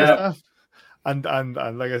 See you later. And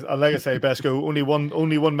like I say, Besco, only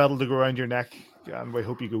one medal to go around your neck, and we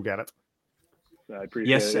hope you go get it. I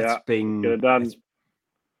appreciate it. It's been get it done.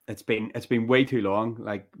 It's been way too long.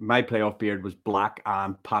 Like my playoff beard was black,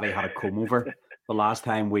 and Paddy had a comb over. The last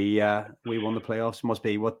time we won the playoffs must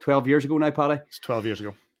be 12 years ago now, Paddy. It's 12 years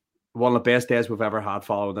ago. One of the best days we've ever had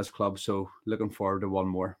following this club. So looking forward to one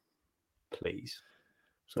more, please.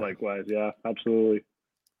 Likewise, yeah, absolutely.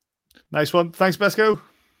 Nice one. Thanks, Besco.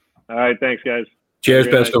 All right, thanks, guys. Cheers,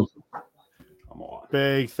 Besco. Come on.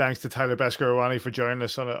 Big thanks to Tyler Besco-Owani for joining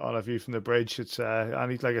us on a view from the bridge. It's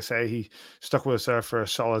and like I say, he stuck with us there for a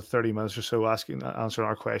solid 30 minutes or so, answering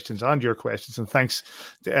our questions and your questions. And thanks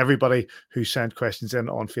to everybody who sent questions in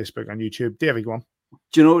on Facebook and YouTube. Davey, go on.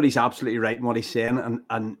 Do you know what? He's absolutely right in what he's saying,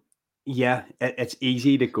 and yeah, it's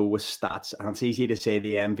easy to go with stats, and it's easy to say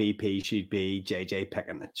the MVP should be JJ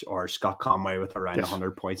Pickett or Scott Conway with around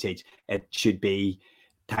 100 points each. It should be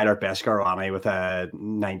Tyler Besco-Owani with a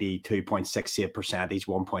 92.6 save percentage,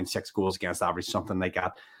 1.6 goals against average, something like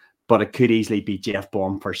that. But it could easily be Jeff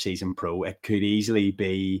Baum for season pro. It could easily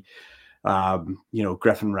be,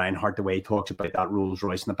 Griffin Reinhardt, the way he talks about that Rolls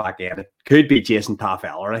Royce in the back end. It could be Jason Taff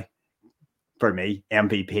Ellery for me,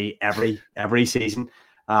 MVP every season.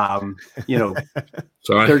 Sorry.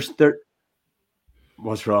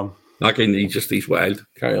 What's wrong? He's wild.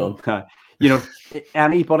 Carry on.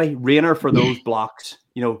 Anybody, Rayner for those blocks,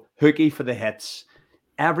 Hookie for the hits.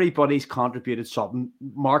 Everybody's contributed something.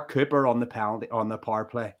 Mark Cooper on the penalty, on the power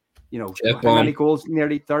play. How many goals?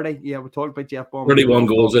 Nearly 30. Yeah, we're talking about Jeff Baum. 31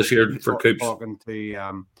 goals this year for Coops. Talking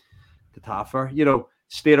to Taffer.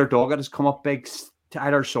 Slater Doggett has come up big.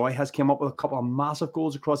 Tyler Soy has come up with a couple of massive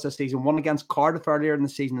goals across this season. One against Cardiff earlier in the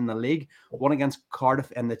season in the league. One against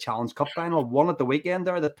Cardiff in the Challenge Cup final. One at the weekend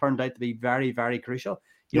there that turned out to be very, very crucial.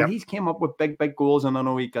 He's came up with big goals, and I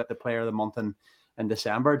know he got the player of the month in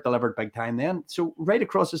December, delivered big time then. So right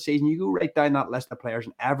across the season, you go right down that list of players,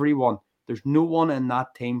 and everyone, there's no one in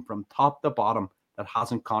that team from top to bottom that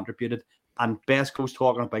hasn't contributed. And Besco's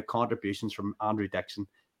talking about contributions from Andrew Dixon,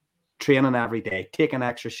 training every day, taking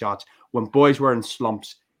extra shots. When boys were in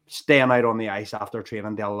slumps, staying out on the ice after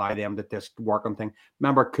training, they'll allow them to just work on things.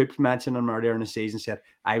 Remember, Coops mentioned him earlier in the season, said,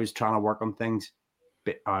 I was trying to work on things.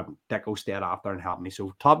 Dicko stayed after and helped me.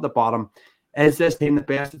 So top to bottom, is this team the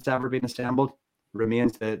best that's ever been assembled?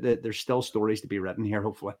 Remains there's still stories to be written here,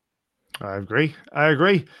 hopefully. I agree.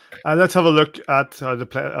 Let's have a look at how the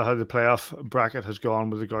playoff bracket has gone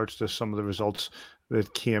with regards to some of the results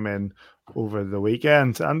that came in over the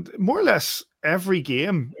weekend. And more or less every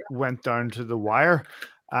game went down to the wire.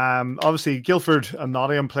 Obviously, Guildford and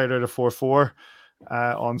Nottingham played out a 4-4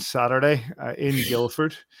 on Saturday in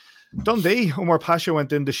Guildford. Dundee, Omar Pasha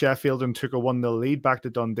went into Sheffield and took a 1-0 lead back to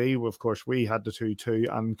Dundee. Of course, we had the 2-2.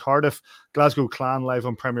 And Cardiff, Glasgow Clan, live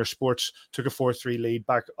on Premier Sports, took a 4-3 lead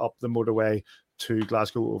back up the motorway to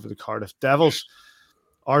Glasgow over the Cardiff Devils.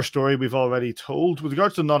 Our story we've already told. With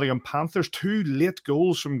regards to Nottingham Panthers, 2 late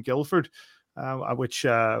goals from Guildford, which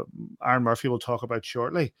Aaron Murphy will talk about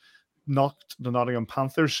shortly. knocked the Nottingham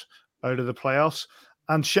Panthers out of the playoffs.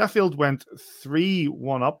 And Sheffield went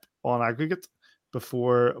 3-1 up on aggregate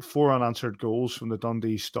before 4 unanswered goals from the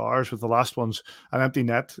Dundee Stars, with the last ones an empty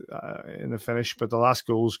net in the finish, but the last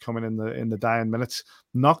goals coming in the dying minutes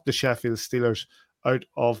knocked the Sheffield Steelers out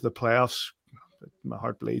of the playoffs. My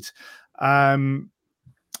heart bleeds. And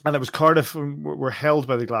it was Cardiff were held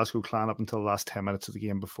by the Glasgow Clan up until the last 10 minutes of the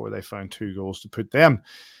game before they found 2 goals to put them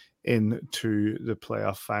into the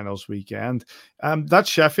playoff finals weekend. That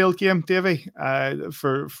Sheffield game, Davey,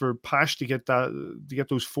 for Pash to get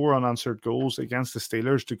those 4 unanswered goals against the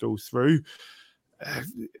Steelers to go through,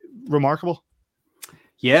 remarkable.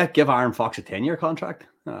 Yeah, give Aaron Fox a 10-year contract,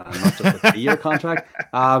 not just a 3-year contract.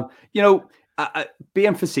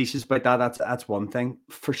 Being facetious about that's one thing.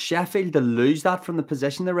 For Sheffield to lose that from the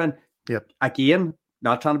position they're in, yep. Again,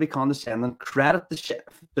 not trying to be condescending, credit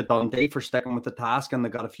the Dundee for sticking with the task, and they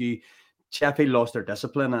got a few. Sheffield lost their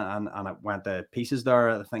discipline and it went to pieces there.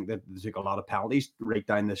 I think they took a lot of penalties right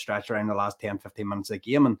down the stretch around the last 10-15 minutes of the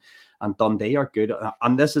game, and Dundee are good.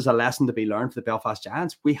 And this is a lesson to be learned for the Belfast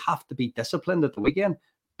Giants. We have to be disciplined at the weekend.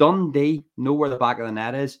 Dundee know where the back of the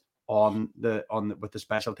net is with the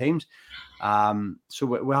special teams. So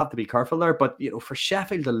we have to be careful there. But for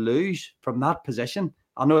Sheffield to lose from that position,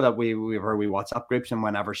 I know that we WhatsApp groups, and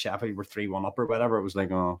whenever Sheffield were 3-1 up or whatever, it was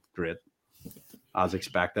like, oh, great, as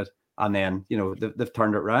expected. And then they've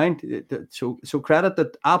turned it around. So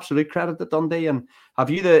absolute credit to Dundee. And have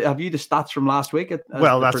you the stats from last week?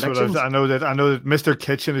 Well, that's what I know that Mr.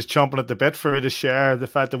 Kitchen is chomping at the bit for me to share the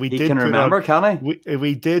fact that we did. Can remember, can he?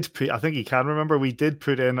 We did. I think he can remember. We did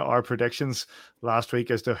put in our predictions last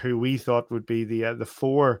week as to who we thought would be the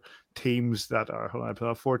 4 teams that are. Hold on, I put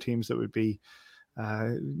out 4 teams that would be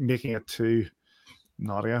making it to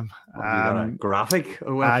Nottingham. You got a graphic?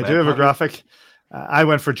 I do have a graphic. I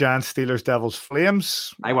went for Giants, Steelers, Devils,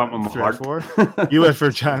 Flames. I went with my heart. You went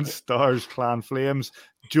for Giants, Stars, Clan, Flames.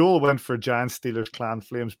 Joel went for Giants, Steelers, Clan,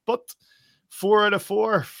 Flames. But 4 out of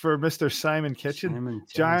 4 for Mr. Simon Kitchen.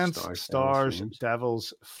 Giants, Stars,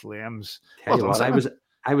 Devils, Flames. Tell you what,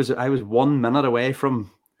 I was 1 minute away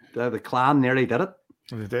from the Clan. Nearly did it.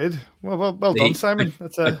 They did. Well done, Simon.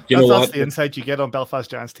 That's the insight you get on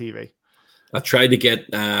Belfast Giants TV. I tried to get,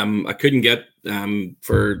 I couldn't get I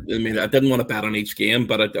didn't want to bet on each game,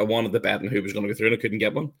 but I wanted to bet on who was going to go through, and I couldn't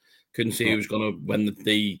get one. Couldn't see who was going to win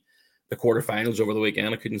the quarterfinals over the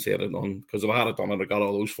weekend. I couldn't see it on, because if I had it done, I'd have got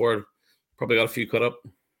all those 4. Probably got a few cut up.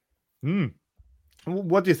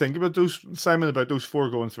 What do you think about those, Simon, about those 4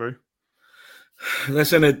 going through?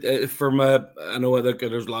 Listen, I know that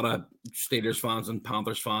there's a lot of Steelers fans and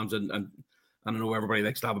Panthers fans, and I know everybody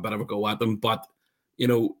likes to have a bit of a go at them, but,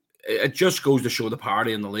 it just goes to show the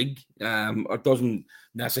parity in the league. It doesn't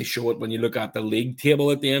necessarily show it when you look at the league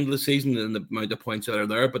table at the end of the season and the amount of points that are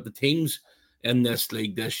there. But the teams in this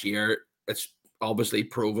league this year, it's obviously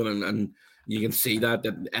proven, and you can see that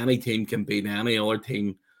any team can beat any other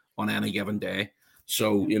team on any given day.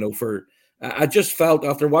 So, I just felt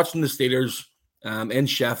after watching the Steelers in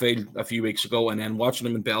Sheffield a few weeks ago and then watching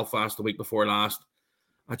them in Belfast the week before last,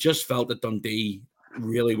 I just felt that Dundee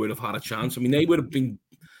really would have had a chance. I mean, they would have been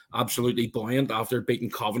absolutely buoyant after beating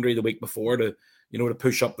Coventry the week before to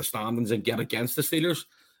push up the standings and get against the Steelers.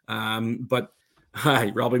 But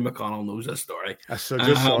Robbie McConnell knows this story. I just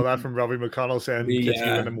saw that from Robbie McConnell saying kids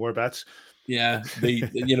are winning more bets. Yeah,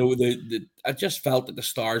 I just felt that the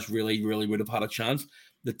Stars really, really would have had a chance.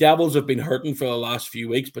 The Devils have been hurting for the last few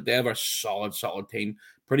weeks, but they have a solid team.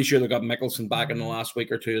 Pretty sure they got Mickelson back in the last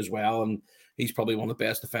week or 2 as well, and he's probably one of the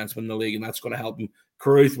best defensemen in the league, and that's going to help him.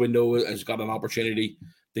 Carruth, we know, has got an opportunity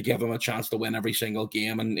to give him a chance to win every single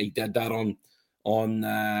game, and he did that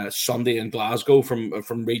on Sunday in Glasgow.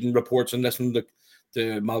 From reading reports and listening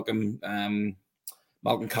to Malcolm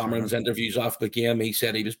Cameron's interviews after the game, he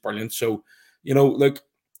said he was brilliant. So, look,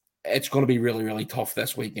 it's going to be really, really tough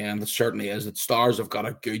this weekend. It certainly is. The Stars have got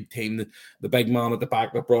a good team. The big man at the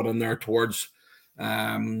back that brought in there towards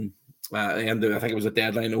and I think it was a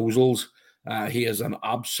deadline, Ozils. He is an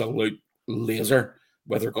absolute laser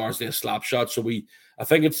with regards to his slap shot. So I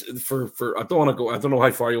think it's for I don't know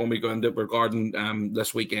how far you want me to go into regarding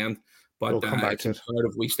this weekend, but it's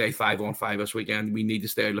imperative we stay 5-on-5 this weekend. We need to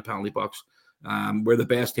stay out of the penalty box. We're the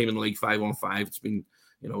best team in the league 5-on-5. It's been,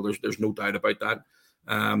 there's no doubt about that.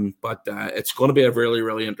 But it's going to be a really,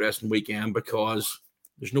 really interesting weekend because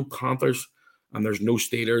there's no Panthers and there's no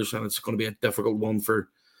Steelers, and it's going to be a difficult one for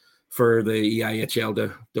the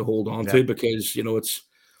EIHL to hold on to, because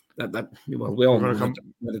well, we all know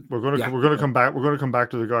we're going to come back. We're going to come back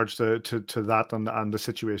to regards to that and the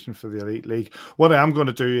situation for the Elite League. What I am going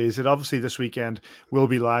to do is that obviously this weekend we'll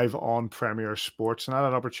be live on Premier Sports, and I had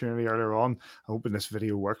an opportunity earlier on. I'm hoping this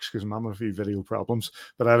video works because I'm having a few video problems,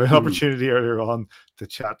 but I had an opportunity earlier on to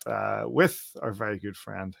chat with our very good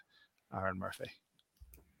friend Aaron Murphy.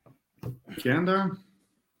 Again, Darren.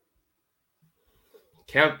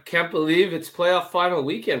 Can't believe it's playoff final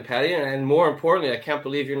weekend, Patty, and more importantly, I can't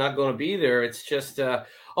believe you're not going to be there. It's just,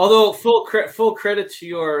 although full credit to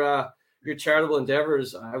your charitable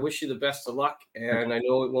endeavors, I wish you the best of luck, and I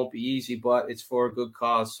know it won't be easy, but it's for a good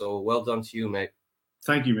cause. So well done to you, mate.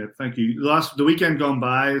 Thank you, mate. Thank you. The weekend gone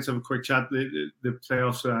by. Let's have a quick chat. The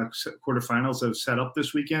playoffs quarterfinals have set up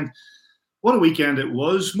this weekend. What a weekend it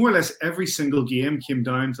was! More or less every single game came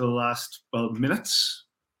down to the last minutes.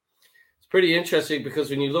 Pretty interesting because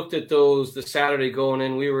when you looked at those the Saturday going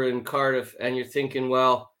in, we were in Cardiff, and you're thinking,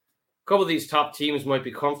 well, a couple of these top teams might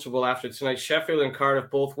be comfortable after tonight. Sheffield and Cardiff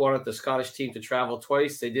both wanted the Scottish team to travel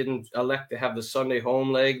twice. They didn't elect to have the Sunday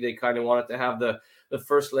home leg. They kind of wanted to have the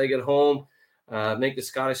first leg at home, make the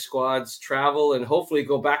Scottish squads travel, and hopefully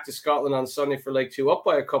go back to Scotland on Sunday for leg 2 up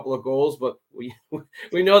by a couple of goals. But we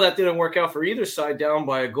know that didn't work out for either side, down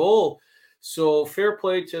by a goal. So fair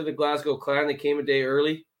play to the Glasgow Clan. They came a day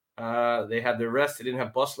early. They had their rest. They didn't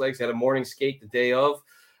have bus legs. They had a morning skate the day of.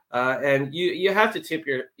 And you have to tip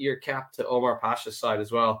your cap to Omar Pasha's side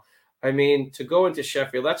as well. I mean, to go into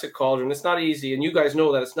Sheffield, that's a cauldron. It's not easy. And you guys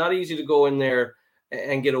know that. It's not easy to go in there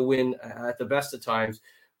and get a win at the best of times.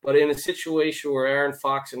 But in a situation where Aaron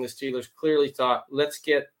Fox and the Steelers clearly thought, let's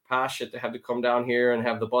get Pasha to have to come down here and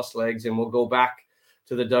have the bus legs, and we'll go back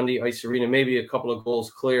to the Dundee Ice Arena, maybe a couple of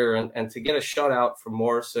goals clear, and to get a shutout from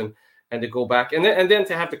Morrison and to go back and then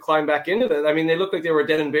to have to climb back into that. I mean, they looked like they were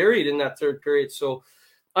dead and buried in that third period. So,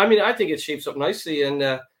 I mean, I think it shapes up nicely. And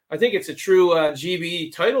I think it's a true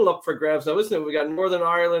GB title up for grabs now, isn't it? We got Northern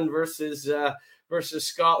Ireland versus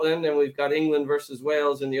Scotland, and we've got England versus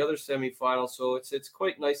Wales in the other semifinal. So it's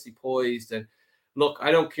quite nicely poised. And look,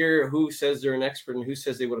 I don't care who says they're an expert and who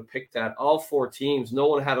says they would have picked that. All 4 teams, no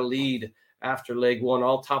one had a lead after leg 1.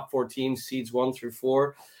 All top 4 teams, seeds 1 through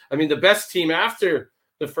 4. I mean, the best team after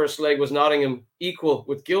the first leg was Nottingham, equal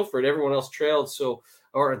with Guildford. Everyone else trailed. So,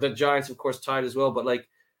 or the Giants, of course, tied as well. But like,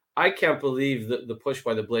 I can't believe the push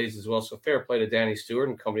by the Blaze as well. So fair play to Danny Stewart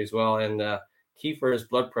and company as well. And Kiefer's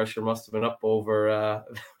blood pressure must have been up over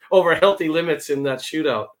healthy limits in that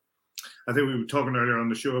shootout. I think we were talking earlier on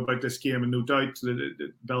the show about this game, and no doubt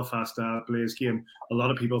the Belfast Blaze game, a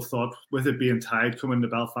lot of people thought with it being tied coming to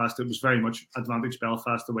Belfast, it was very much advantage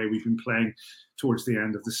Belfast the way we've been playing towards the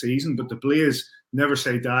end of the season. But the Blaze never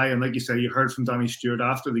say die, and like you say, you heard from Danny Stewart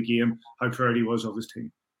after the game how proud he was of his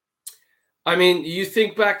team. I mean, you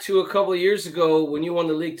think back to a couple of years ago when you won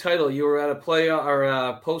the league title, you were at a playoff or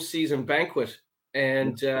a postseason banquet,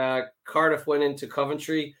 and Cardiff went into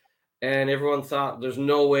Coventry. And everyone thought there's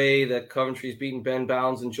no way that Coventry's beaten Ben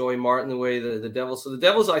Bounds and Joey Martin the way the Devils. So the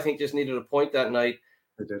Devils, I think, just needed a point that night.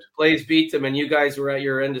 They did. Blaze beat them, and you guys were at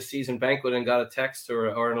your end of season banquet and got a text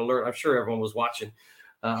or an alert. I'm sure everyone was watching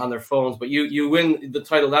on their phones, but you win the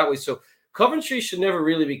title that way. So Coventry should never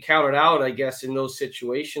really be counted out, I guess, in those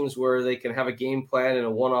situations where they can have a game plan in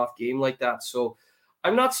a one-off game like that. So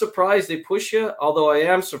I'm not surprised they push you, although I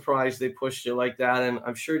am surprised they pushed you like that. And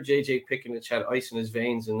I'm sure JJ Pickenich had ice in his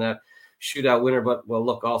veins in that shootout winner. But, well,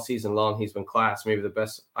 look, all season long he's been class, maybe the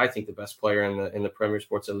best player in the Premier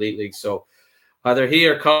Sports Elite League. So either he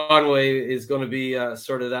or Conway is going to be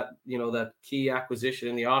sort of that, that key acquisition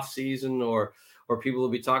in the off season, or people will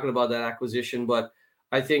be talking about that acquisition. But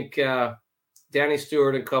I think Danny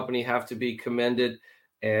Stewart and company have to be commended.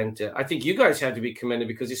 And I think you guys had to be commended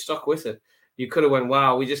because you stuck with it. You could have went,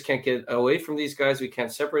 wow, we just can't get away from these guys. We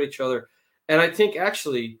can't separate each other. And I think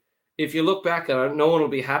actually, if you look back at it, no one will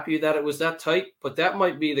be happy that it was that tight, but that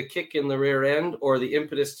might be the kick in the rear end or the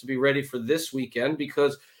impetus to be ready for this weekend,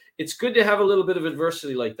 because it's good to have a little bit of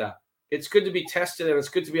adversity like that. It's good to be tested, and it's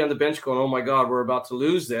good to be on the bench going, oh my God, we're about to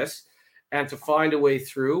lose this, and to find a way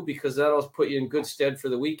through, because that'll put you in good stead for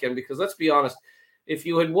the weekend. Because let's be honest, if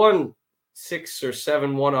you had won 6 or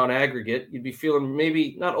 7-1 on aggregate, you'd be feeling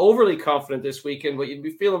maybe not overly confident this weekend, but you'd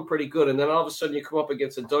be feeling pretty good. And then all of a sudden you come up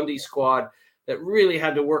against a Dundee squad that really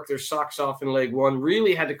had to work their socks off in leg 1,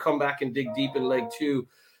 really had to come back and dig deep in leg 2.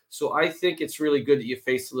 So I think it's really good that you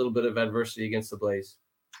faced a little bit of adversity against the Blaze.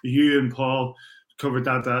 You and Paul covered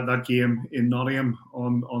that game in Nottingham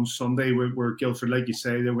on Sunday where Guildford, like you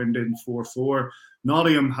say, they went in 4-4.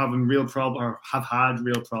 Nottingham having real problem, or have had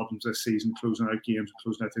real problems this season closing out games,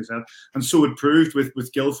 closing out things out, and so it proved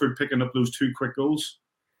with Guildford picking up those 2 quick goals.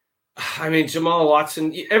 I mean, Jamal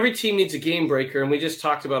Watson, every team needs a game breaker, and we just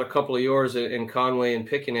talked about a couple of yours in Conway and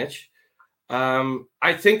Pickenich.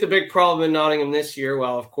 I think the big problem in Nottingham this year,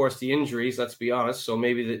 well, of course, the injuries, let's be honest. So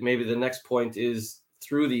maybe the next point is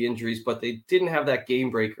through the injuries, but they didn't have that game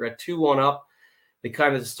breaker. At 2-1 up, they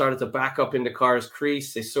kind of started to back up into Carr's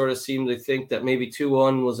crease. They sort of seemed to think that maybe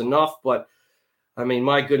 2-1 was enough, but I mean,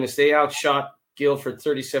 my goodness, they outshot Guildford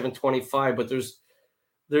 37-25, but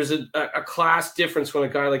there's a class difference when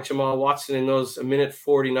a guy like Jamal Watson in those a minute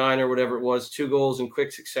 49 or whatever it was, 2 goals in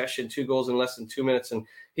quick succession, 2 goals in less than 2 minutes. And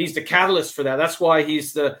he's the catalyst for that. That's why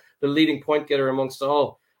he's the leading point getter amongst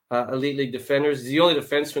all Elite League defenders. He's the only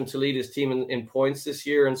defenseman to lead his team in points this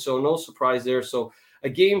year. And so no surprise there. So a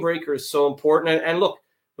game breaker is so important. And look,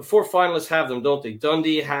 the 4 finalists have them, don't they?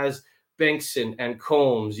 Dundee has Bengtson and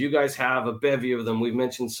Combs. You guys have a bevy of them. We've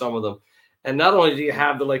mentioned some of them. And not only do you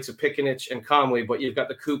have the likes of Pickenich and Conway, but you've got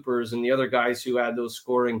the Coopers and the other guys who add those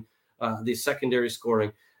scoring, the secondary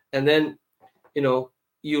scoring. And then,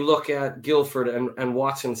 you look at Guildford and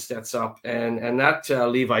Watson sets up, and that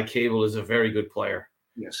Levi Cable is a very good player.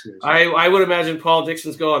 Yes, he is. I would imagine Paul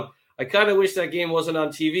Dixon's going, I kind of wish that game wasn't on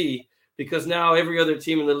TV, because now every other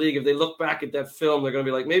team in the league, if they look back at that film, they're going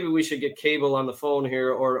to be like, maybe we should get Cable on the phone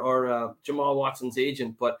here or Jamal Watson's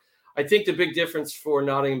agent. But I think the big difference for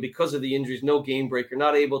Nottingham, because of the injuries, no game breaker,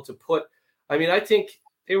 not able to put – I mean, I think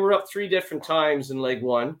they were up 3 different times in leg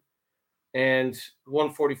 1 and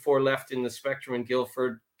 1:44 left in the Spectrum in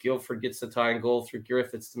Guildford. Guildford gets the tying goal through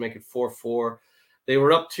Griffiths to make it 4-4. They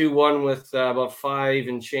were up 2-1 with about 5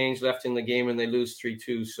 and change left in the game, and they lose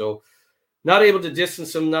 3-2. So not able to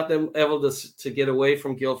distance them, not them able to get away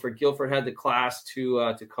from Guildford. Guildford had the class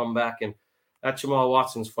to come back, and that Jamal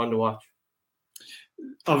Watson's fun to watch.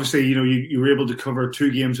 Obviously, you were able to cover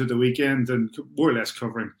 2 games at the weekend and more or less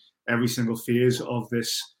covering every single phase of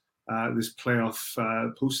this playoff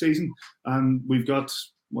postseason. And we've got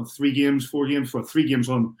 3 games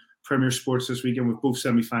on Premier Sports this weekend with both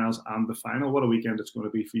semi-finals and the final. What a weekend it's going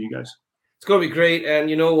to be for you guys. It's going to be great. And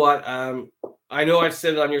you know what? I know I've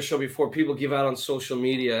said it on your show before. People give out on social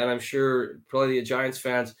media, and I'm sure plenty of Giants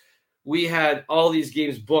fans. We had all these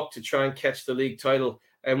games booked to try and catch the league title.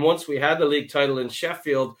 And once we had the league title in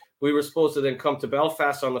Sheffield, we were supposed to then come to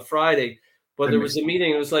Belfast on the Friday. But there was a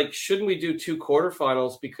meeting. It was like, shouldn't we do 2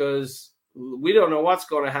 quarterfinals? Because we don't know what's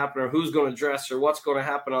going to happen or who's going to dress or what's going to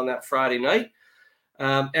happen on that Friday night.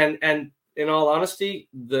 And in all honesty,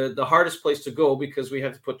 the hardest place to go, because we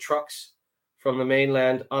had to put trucks from the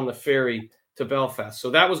mainland on the ferry to Belfast.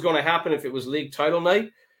 So that was going to happen if it was league title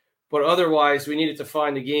night. But otherwise, we needed to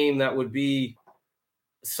find a game that would be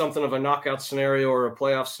something of a knockout scenario or a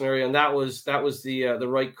playoff scenario, and that was the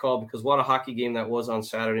right call, because what a hockey game that was on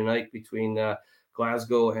Saturday night between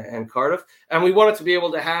Glasgow and Cardiff. And we wanted to be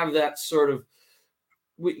able to have that sort of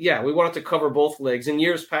we wanted to cover both legs. In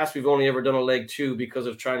years past, we've only ever done a leg 2 because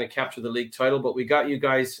of trying to capture the league title, but we got you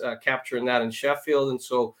guys capturing that in Sheffield, and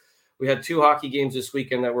so we had 2 hockey games this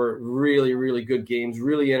weekend that were really, really good games,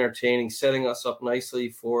 really entertaining, setting us up nicely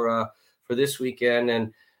for this weekend.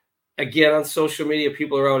 And again, on social media,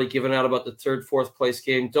 people are already giving out about the 3rd, 4th place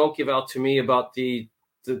game. Don't give out to me about the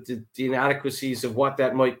inadequacies of what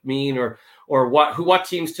that might mean or what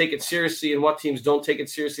teams take it seriously and what teams don't take it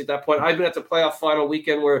seriously at that point. I've been at the playoff final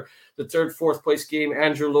weekend where the 3rd, 4th place game,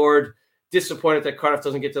 Andrew Lord, disappointed that Cardiff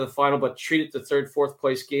doesn't get to the final, but treated the 3rd, 4th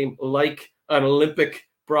place game like an Olympic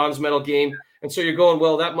bronze medal game. And so you're going,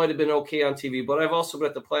 well, that might have been okay on TV. But I've also been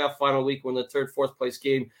at the playoff final week when the 3rd, 4th place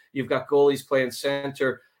game, you've got goalies playing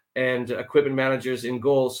center and equipment managers in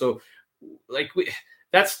goal. So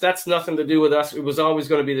that's nothing to do with us. It was always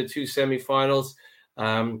going to be the 2 semifinals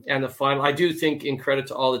and the final. I do think, in credit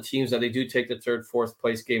to all the teams, that they do take the 3rd, 4th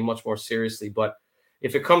place game much more seriously. But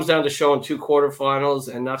if it comes down to showing 2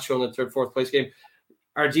 quarterfinals and not showing the 3rd, 4th place game,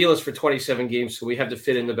 our deal is for 27 games. So we have to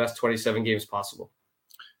fit in the best 27 games possible.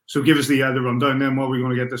 So give us the rundown then. What are we going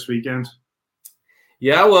to get this weekend?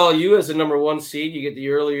 Yeah, well, you as the number 1 seed, you get the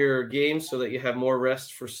earlier games so that you have more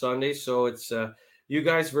rest for Sunday. So it's you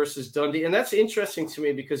guys versus Dundee. And that's interesting to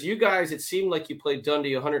me, because you guys, it seemed like you played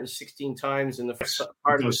Dundee 116 times in the first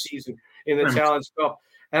part of the season in the Challenge Cup.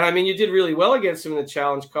 And, I mean, you did really well against them in the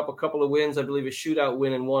Challenge Cup, a couple of wins, I believe a shootout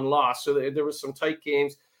win and 1 loss. So there was some tight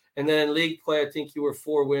games. And then in league play, I think you were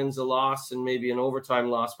 4 wins, a loss, and maybe an overtime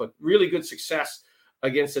loss, but really good success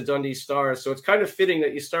against the Dundee Stars. So it's kind of fitting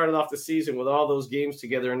that you started off the season with all those games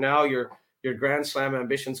together, and now your Grand Slam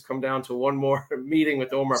ambitions come down to one more meeting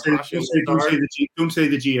with Omar Pasha. Don't say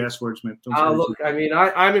the GS words, mate. Look, I mean,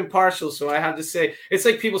 I'm impartial, so I have to say, it's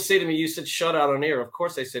like people say to me, you said shutout on air. Of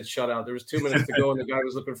course I said shutout. There was 2 minutes to go, and the guy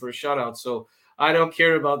was looking for a shutout. So I don't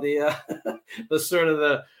care about the the sort of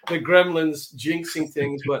the gremlins jinxing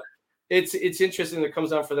things, but it's interesting that it comes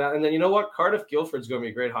down for that. And then you know what? Cardiff Guildford's going to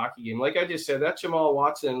be a great hockey game. Like I just said, that Jamal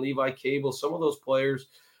Watson and Levi Cable, some of those players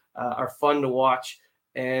are fun to watch.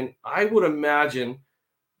 And I would imagine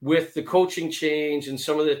with the coaching change and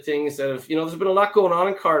some of the things that have, there's been a lot going on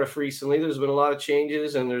in Cardiff recently. There's been a lot of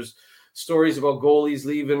changes, and there's stories about goalies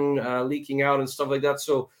leaving, leaking out and stuff like that.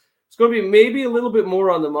 So it's going to be maybe a little bit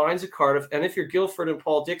more on the minds of Cardiff. And if you're Guildford and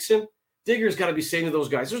Paul Dixon, Digger's got to be saying to those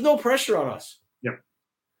guys, there's no pressure on us. Yep.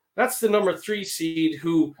 That's the number 3 seed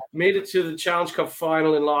who made it to the Challenge Cup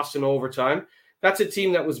final and lost in overtime. That's a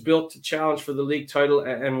team that was built to challenge for the league title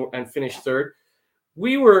and finish third.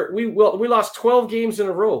 We lost 12 games in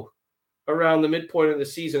a row around the midpoint of the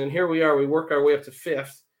season, and here we are. We work our way up to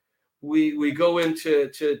 5th. We go into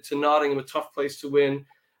Nottingham, a tough place to win,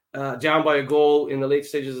 down by a goal in the late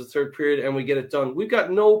stages of the third period, and we get it done. We've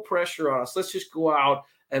got no pressure on us. Let's just go out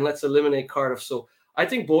and let's eliminate Cardiff. So I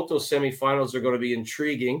think both those semifinals are going to be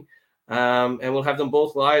intriguing, and we'll have them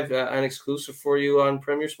both live and exclusive for you on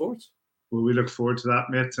Premier Sports. Well, we look forward to that,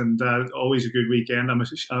 mate, and always a good weekend.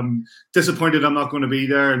 I'm disappointed I'm not going to be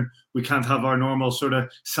there, and we can't have our normal sort of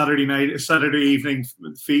Saturday evening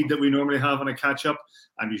feed that we normally have on a catch-up.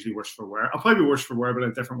 I'm usually worse for wear. I'll probably be worse for wear, but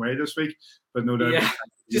in a different way this week. But no doubt. Yeah,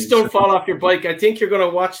 just don't fall off your bike. I think you're going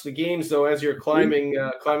to watch the games though as you're climbing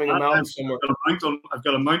a mountain somewhere. I've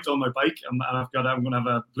got a mount on my bike, and I'm going to have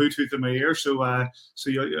a Bluetooth in my ear, so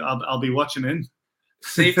I'll be watching in.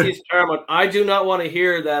 Safety is paramount. I do not want to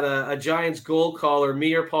hear that a Giants goal caller,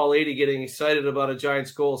 me or Paul 80, getting excited about a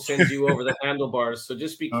Giants goal sends you over the handlebars. So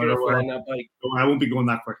just be careful on that bike. I won't be going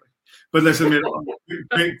that quickly. But listen, mate,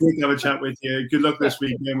 great to have a chat with you. Good luck this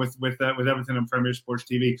weekend with everything on Premier Sports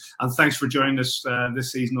TV. And thanks for joining us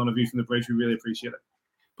this season on A View from the Bridge. We really appreciate it.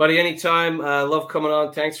 Buddy, anytime. Love coming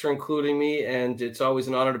on. Thanks for including me. And it's always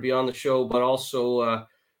an honor to be on the show, but also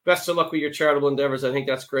best of luck with your charitable endeavors. I think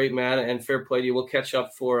that's great, man, and fair play to you. We'll catch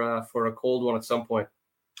up for a cold one at some point.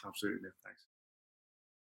 Absolutely. Thanks.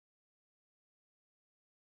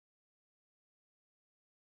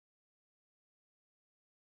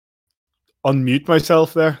 Unmute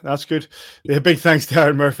myself there. That's good. Yeah, big thanks to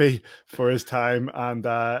Aaron Murphy for his time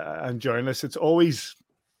and joining us. It's always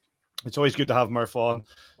good to have Murph on,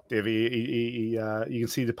 Davey. You can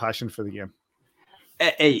see the passion for the game.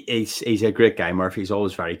 He's a great guy, Murphy. He's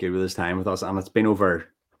always very good with his time with us, and it's been over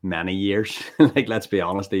many years. Like, let's be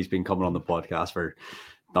honest, he's been coming on the podcast for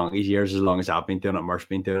donkey's years, as long as I've been doing it. Murph's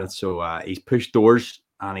been doing it, so he's pushed doors,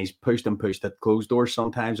 and he's pushed at closed doors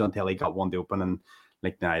sometimes until he got one to open. And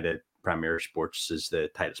like now, the Premier Sports is the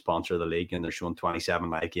title sponsor of the league, and they're showing 27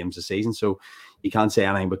 live games a season. So you can't say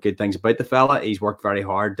anything but good things about the fella. He's worked very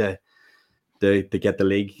hard to get the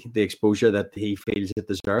league the exposure that he feels it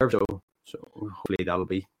deserves. So hopefully that'll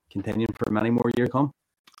be continuing for many more years to come.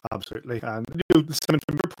 Absolutely. And from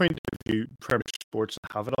your point of view, Premier Sports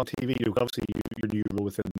have it on TV. Obviously your new role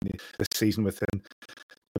within this season within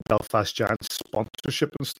the Belfast Giants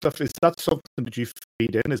sponsorship and stuff. Is that something that you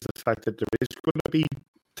feed in? Is the fact that there is going to be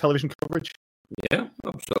television coverage? Yeah,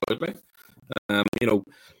 absolutely.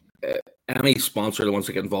 Any sponsor that wants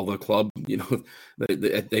to get involved in a club,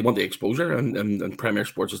 they want the exposure, and Premier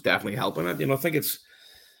Sports is definitely helping it. I think it's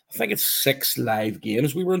 6 live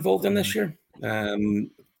games we were involved in this year.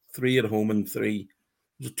 3 at home and 2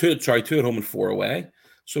 at home and 4 away.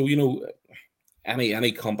 So,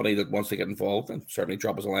 any company that wants to get involved, and certainly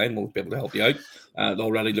drop us a line, we'll be able to help you out.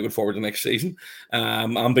 Already looking forward to next season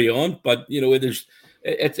and beyond. But,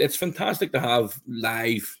 it's fantastic to have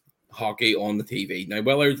live hockey on the TV. Now,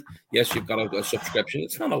 yes, you've got a subscription.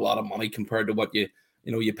 It's not a lot of money compared to what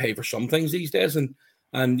you pay for some things these days. And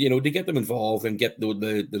to get them involved and get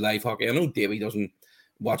the live hockey. I know Davey doesn't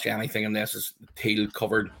watch anything unless it's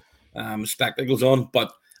tail-covered spectacles on,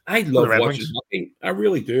 but I love watching hockey. I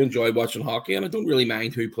really do enjoy watching hockey, and I don't really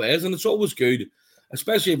mind who plays, and it's always good,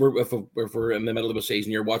 especially if we're in the middle of a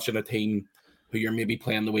season, you're watching a team who you're maybe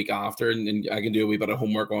playing the week after, and I can do a wee bit of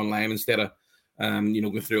homework online instead of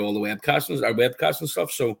go through all the webcasts and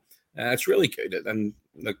stuff. So it's really good, and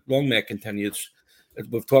long may it continue.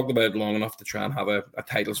 We've talked about it long enough to try and have a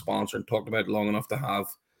title sponsor, and talked about it long enough to have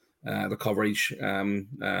the coverage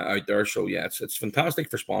out there. So yeah, it's fantastic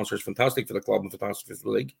for sponsors, fantastic for the club, and fantastic for the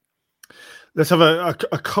league. Let's have a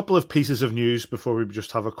couple of pieces of news before we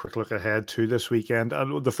just have a quick look ahead to this weekend.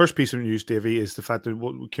 And the first piece of news, Davey, is the fact that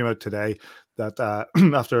what came out today that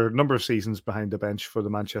after a number of seasons behind the bench for the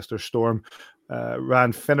Manchester Storm,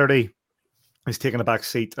 Ryan Finnerty is taking a back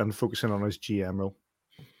seat and focusing on his GM role.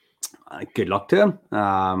 Good luck to him.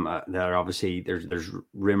 There obviously there's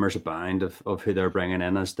rumors abound of who they're bringing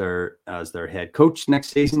in as their head coach next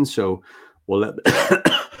season. So we'll let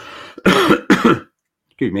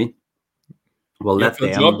excuse me. We'll let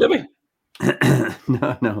them. Job, did we?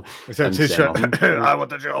 No. I want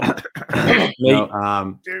the job.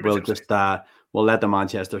 No, we'll let the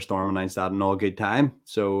Manchester Storm announce that in all good time.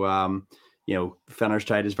 So Finner's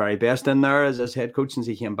tried his very best in there as his head coach since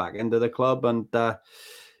he came back into the club, and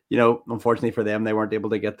unfortunately for them, they weren't able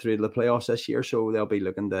to get through the playoffs this year, so they'll be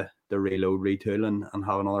looking to reload, retool, and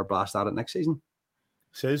have another blast at it next season.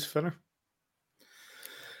 Says Finner.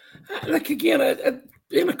 Like again,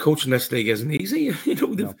 being a coach in this league isn't easy.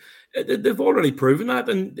 They've already proven that.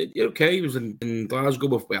 And he was in Glasgow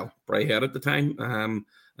with Braehead at the time.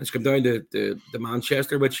 It's come down to the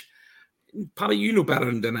Manchester, which Paddy, you know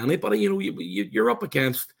better than anybody. You're up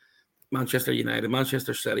against Manchester United,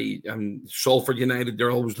 Manchester City, and Salford United.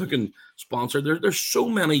 They're always looking sponsored. There's so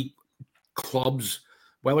many clubs,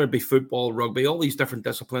 whether it be football, rugby, all these different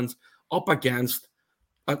disciplines, up against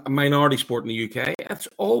a minority sport in the UK. It's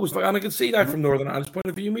always, and I can see that from Northern Ireland's point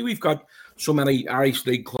of view. I mean, we've got so many Irish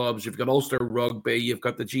League clubs. You've got Ulster Rugby, you've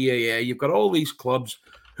got the GAA, you've got all these clubs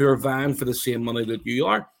who are vying for the same money that you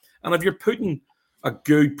are. And if you're putting a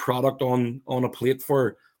good product on a plate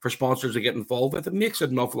for sponsors to get involved with, it makes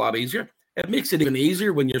it an awful lot easier. It makes it even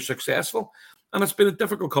easier when you're successful. And it's been a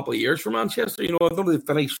difficult couple of years for Manchester. I thought they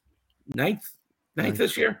finished ninth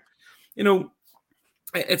this year.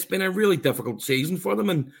 It's been a really difficult season for them.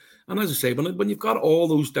 And as I say, when you've got all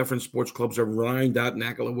those different sports clubs around that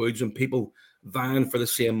neck of the woods and people vying for the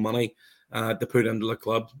same money to put into the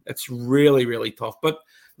club, it's really, really tough. But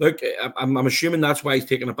look, I'm assuming that's why he's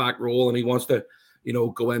taking a back role and he wants to,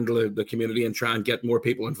 go into the community and try and get more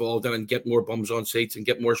people involved and get more bums on seats and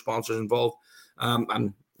get more sponsors involved.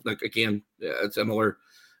 And like, again, it's another,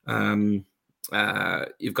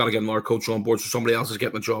 you've got to get another coach on board so somebody else is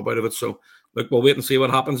getting a job out of it. So look, we'll wait and see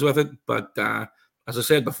what happens with it. But as I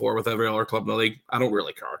said before, with every other club in the league, I don't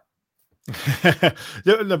really care.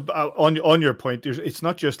 On your point, it's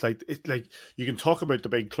not just like you can talk about the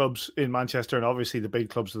big clubs in Manchester, and obviously the big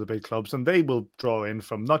clubs are the big clubs, and they will draw in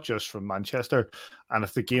from not just from Manchester. And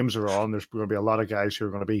if the games are on, there's going to be a lot of guys who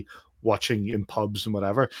are going to be watching in pubs and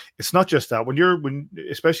whatever. It's not just that. When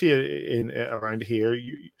especially in around here,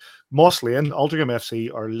 Moss Lane, Altrincham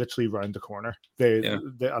FC are literally round the corner.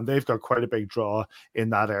 And they've got quite a big draw in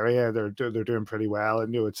that area. They're doing pretty well,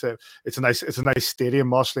 and it's a nice stadium,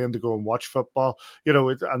 Moss Lane, to go and watch football.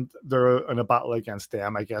 And they're in a battle against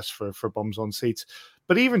them, I guess, for bums on seats.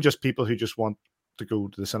 But even just people who just want to go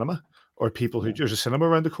to the cinema, or people who there's a cinema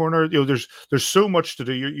around the corner. There's so much to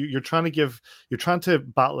do. You're trying to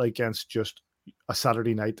battle against just a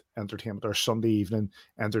Saturday night entertainment or Sunday evening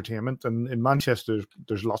entertainment, and in Manchester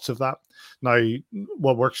there's lots of that. Now,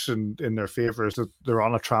 what works in their favour is that they're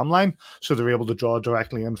on a tram line, so they're able to draw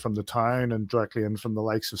directly in from the town and directly in from the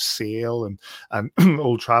likes of Sale and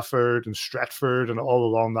Old Trafford and Stretford and all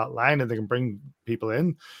along that line, and they can bring people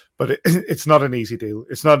in. But it's not an easy deal.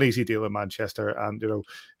 It's not an easy deal in Manchester, and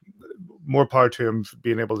more power to him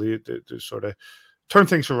being able to sort of turn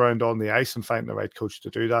things around on the ice and find the right coach to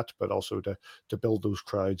do that, but also to build those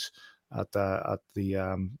crowds at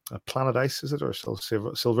the Planet Ice, is it, or still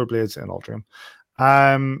Silver Blades in Altrincham.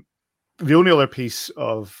 The only other piece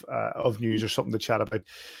of news or something to chat about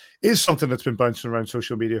is something that's been bouncing around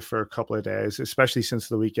social media for a couple of days, especially since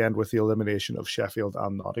the weekend with the elimination of Sheffield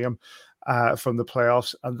and Nottingham from the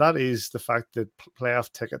playoffs, and that is the fact that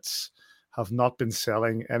playoff tickets have not been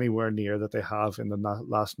selling anywhere near that they have in the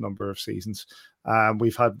last number of seasons.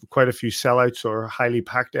 We've had quite a few sellouts or highly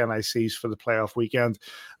packed NICs for the playoff weekend.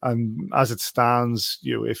 And as it stands,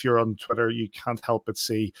 if you're on Twitter, you can't help but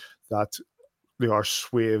see that there are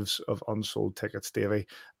swaths of unsold tickets, Davey.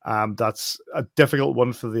 That's a difficult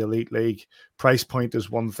one for the Elite League. Price point is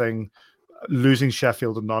one thing. Losing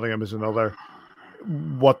Sheffield and Nottingham is another.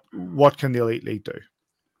 What can the Elite League do?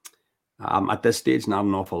 At this stage, not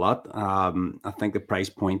an awful lot. I think the price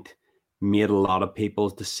point made a lot of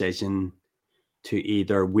people's decision to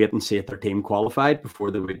either wait and see if their team qualified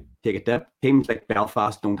before they would take a dip. Teams like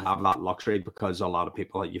Belfast don't have that luxury because a lot of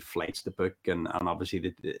people have flights to book, and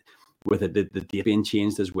obviously with the date being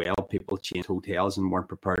changed as well, people changed hotels and weren't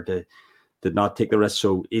prepared to did not take the risk.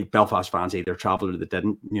 So Belfast fans either travelled or they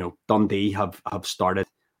didn't. Dundee have started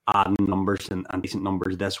adding numbers and decent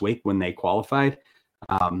numbers this week when they qualified.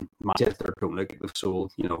 Manchester don't look like they've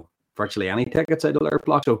sold virtually any tickets out of their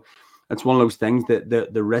block, so it's one of those things that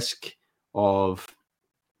the risk of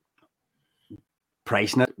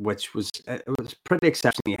pricing it, which was pretty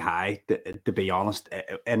exceptionally high, to be honest.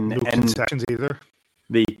 No concessions either.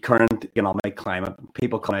 the current economic climate,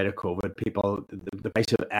 people coming out of COVID, the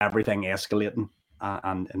price of everything escalating,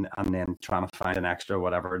 and then trying to find an extra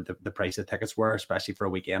whatever the price of tickets were, especially for a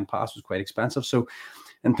weekend pass, was quite expensive. So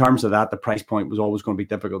in terms of that, the price point was always going to be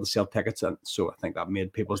difficult to sell tickets, and so I think that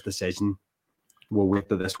made people's decision, we'll wait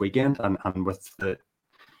to this weekend, and with the,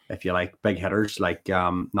 if you like, big hitters like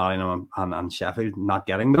Nottingham and Sheffield not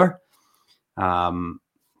getting there.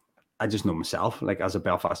 I just know myself, like as a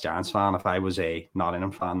Belfast Giants fan, if I was a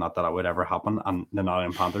Nottingham fan, not that it would ever happen, and the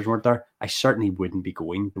Nottingham Panthers weren't there, I certainly wouldn't be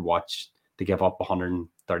going to give up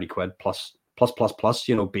 130 quid plus,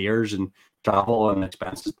 beers and travel and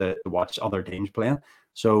expenses to watch other teams playing.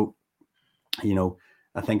 So,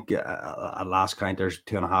 I think at last count there's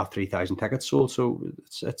 2,500-3,000 tickets sold. So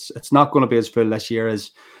it's not going to be as full this year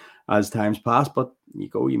as times past, but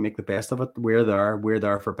you make the best of it. We're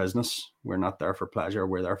there for business. We're not there for pleasure.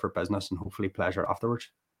 We're there for business and hopefully pleasure afterwards.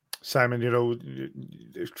 Simon,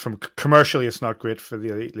 from commercially, it's not great for the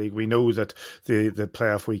Elite League. We know that the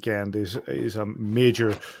playoff weekend is a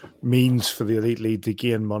major means for the Elite League to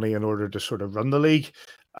gain money in order to sort of run the league.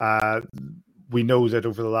 We know that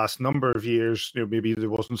over the last number of years, maybe there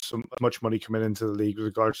wasn't so much money coming into the league with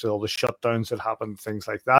regards to all the shutdowns that happened, things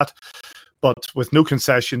like that. But with no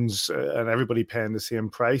concessions and everybody paying the same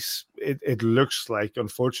price, it looks like,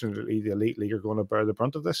 unfortunately, the Elite League are going to bear the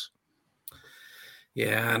brunt of this.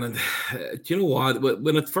 Yeah, and do you know what?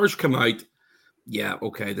 When it first came out, yeah,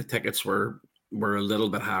 okay, the tickets were a little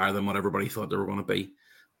bit higher than what everybody thought they were going to be.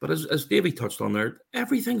 But as Davey touched on there,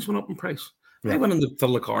 everything's went up in price. Yeah. I went in to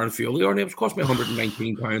fill the car and fuel the other day. It was cost me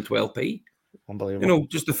 £119.12. Unbelievable.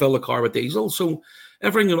 Just to fill the car with diesel. So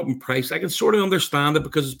everything went up in price. I can sort of understand it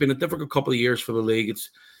because it's been a difficult couple of years for the league.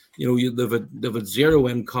 It's, they've had zero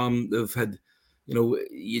income. They've had,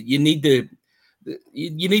 you need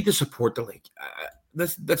to support the league.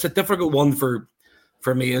 That's a difficult one for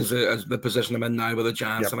me as the position I'm in now with the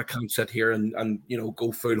Giants, yep. And I can't sit here and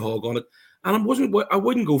go full hog on it. And I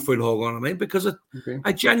wouldn't go full hog on it, because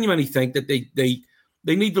I genuinely think that they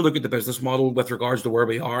need to look at the business model with regards to where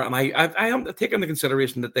we are. And I am taking into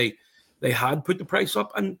consideration that they had put the price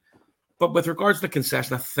up, but with regards to the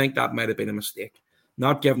concession, I think that might have been a mistake,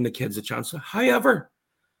 not giving the kids a chance. However,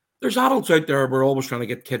 there's adults out there who are always trying to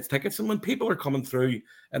get kids tickets, and when people are coming through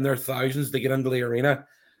in their thousands to get into the arena,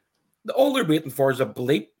 all they're waiting for is a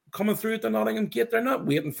bleep coming through at the Nottingham gate. They're not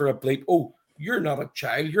waiting for a bleep. Oh, you're not a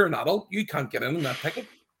child, you're an adult, you can't get in that ticket.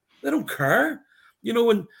 They don't care,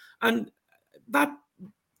 and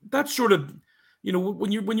that sort of,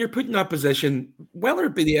 when you're put in that position, whether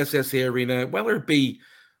it be the SSA Arena, whether it be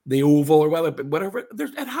the Oval, or whether it be whatever,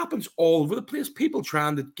 it happens all over the place. People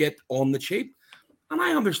trying to get on the cheap, and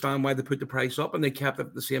I understand why they put the price up and they kept it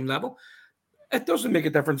at the same level. It doesn't make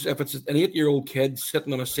a difference if it's an 8-year-old kid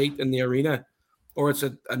sitting on a seat in the arena, or it's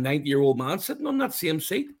a 90-year-old man sitting on that same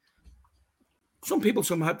seat. Some people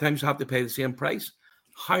sometimes have to pay the same price.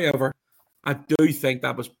 However, I do think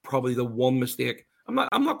that was probably the one mistake. I'm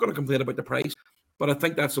not going to complain about the price, but I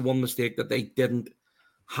think that's the one mistake that they didn't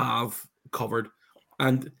have covered.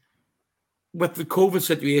 And with the COVID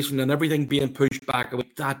situation and everything being pushed back,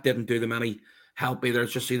 that didn't do them any help either.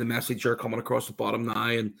 It's just see the message here coming across the bottom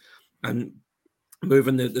now, and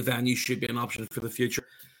moving the venue should be an option for the future.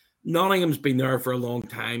 Nottingham's been there for a long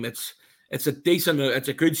time. It's a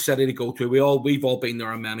good city to go to. We've all been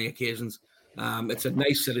there on many occasions. It's a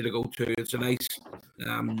nice city to go to. It's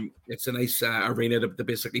a nice arena to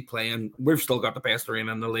basically play in. We've still got the best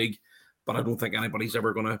arena in the league, but I don't think anybody's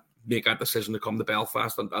ever going to make that decision to come to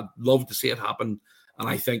Belfast. And I'd love to see it happen. And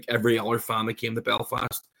I think every other fan that came to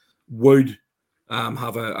Belfast would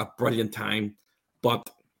have a brilliant time. But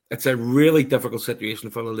it's a really difficult situation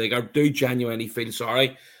for the league. I do genuinely feel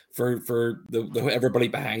sorry for the everybody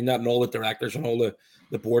behind that and all the directors and all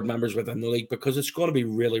the board members within the league, because it's going to be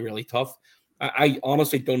really, really tough. I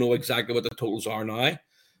honestly don't know exactly what the totals are now,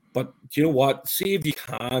 but do you know what? See if you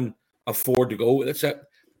can afford to go. It's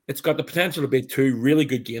got the potential to be 2 really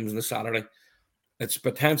good games on the Saturday. It's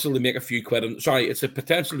potential to make a few quid. It's a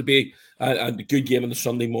potential to be a good game on the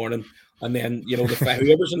Sunday morning. And then,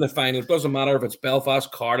 whoever's in the final, it doesn't matter if it's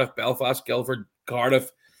Belfast, Cardiff, Belfast, Guildford,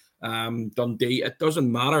 Cardiff, Dundee. It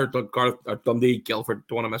doesn't matter. Cardiff, or Dundee, Guildford.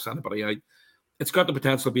 Don't want to miss anybody out. It's got the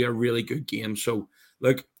potential to be a really good game. So,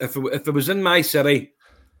 look, if it was in my city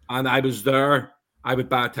and I was there, I would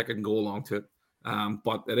buy a ticket and go along to it.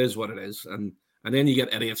 But it is what it is. And then you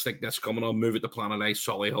get idiots like this coming on, move it to Planet Ice,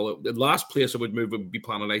 Solihull. The last place I would move would be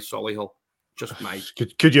Planet Ice, Solihull. Just nice.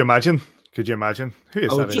 Could you imagine? Could you imagine? Who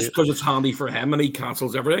is that? Just because it's handy for him and he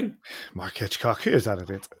cancels everything. Mark Hitchcock. Who is that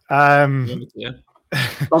idiot? Yeah.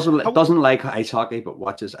 Doesn't like ice hockey, but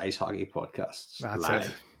watches ice hockey podcasts. That's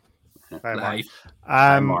live. it. Right,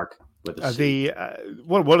 Mark. Mark with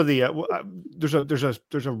what are the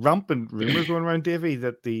there's a rampant rumors going around, Davey,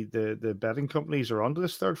 that the betting companies are onto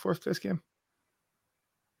this third, fourth place game.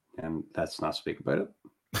 And let's not speak about it.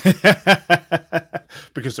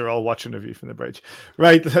 Because they're all watching the View from the Bridge.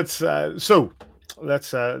 Right, let's look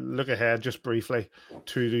ahead just briefly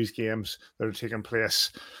to these games that are taking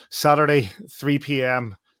place. Saturday, 3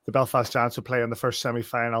 p.m, the Belfast Giants will play in the first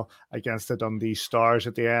semi-final against the Dundee Stars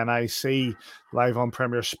at the NIC, live on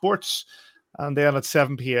Premier Sports. And then at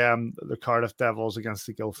 7 p.m, the Cardiff Devils against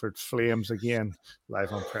the Guildford Flames, again,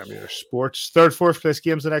 live on Premier Sports. Third, fourth place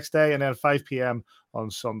games the next day, and then 5 p.m.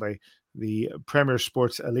 on Sunday, the Premier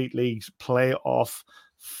Sports Elite League's playoff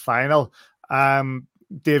final.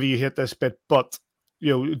 Davey, you hit this bit, but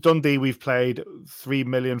Dundee, we've played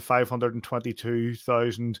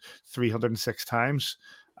 3,522,306 times.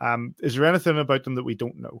 Is there anything about them that we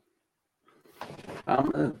don't know?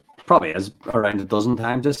 Probably is around a dozen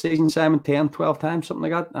times this season, Simon, 10, 12 times,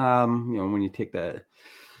 something like that. When you take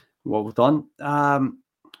what we've done.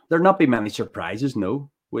 There'll not be many surprises, no.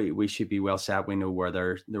 We should be well set. We know where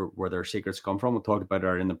their secrets come from. We talked about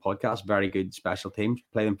it in the podcast. Very good special teams.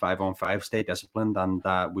 Play them 5-on-5, stay disciplined, and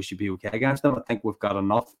we should be okay against them. I think we've got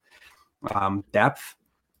enough depth.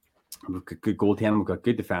 We've got good goaltending. We've got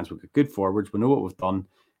good defense. We've got good forwards. We know what we've done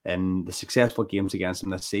in the successful games against them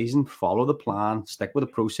this season. Follow the plan. Stick with the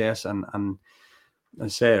process. And as I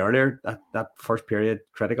said earlier, that first period,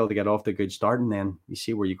 critical to get off to a good start, and then you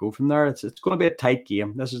see where you go from there. It's going to be a tight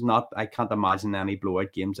game. This is not, I can't imagine any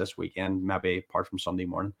blowout games this weekend, maybe apart from Sunday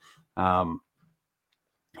morning. All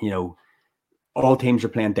teams are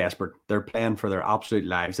playing desperate. They're playing for their absolute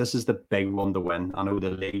lives. This is the big one to win. I know the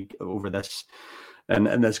league over this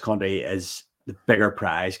in this country is the bigger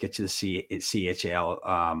prize, get you the CHL.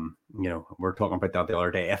 We're talking about that the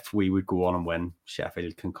other day. If we would go on and win,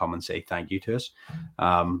 Sheffield can come and say thank you to us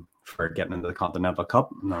for getting into the Continental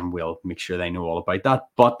Cup, and we'll make sure they know all about that.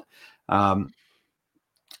 But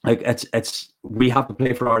we have to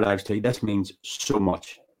play for our lives too. This means so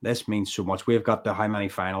much. We've got how many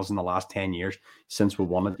finals in the last 10 years since we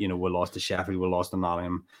won it? We lost to Sheffield, we lost to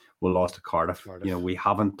Nottingham, we lost to Cardiff. We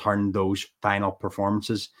haven't turned those final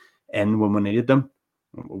performances in when we needed them.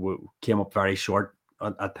 We came up very short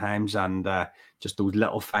at times, and just those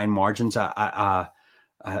little fine margins. Not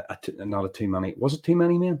a too many. Was it too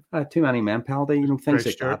many men? Too many men penalty. Things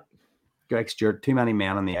like that. Greg Stewart, too many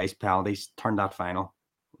men on the ice penalties. Turned that final,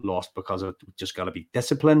 lost because of it. We just got to be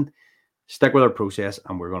disciplined, stick with our process,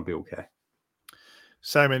 and we're going to be okay.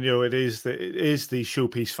 Simon, it is the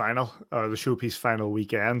showpiece final, or the showpiece final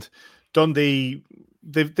weekend. Dundee,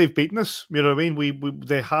 they've beaten us. You know what I mean?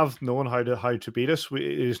 They have known how to beat us. It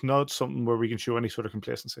is not something where we can show any sort of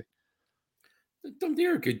complacency. Dundee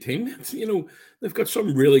are a good team. They've got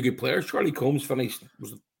some really good players. Charlie Combs finished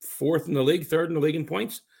third in the league in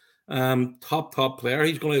points. Top player.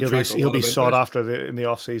 He's going to he'll be sought after in the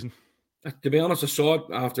off season. To be honest, I saw it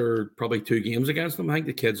after probably 2 games against them. I think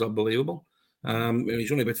the kid's unbelievable.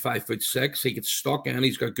 He's only about 5'6". He gets stuck in.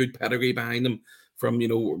 He's got good pedigree behind him from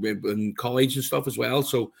in college and stuff as well.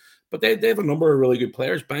 So, but they have a number of really good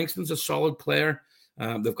players. Bankston's a solid player.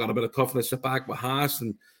 They've got a bit of toughness at back with Haas,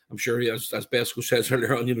 and I'm sure as Besko says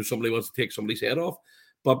earlier on, somebody wants to take somebody's head off.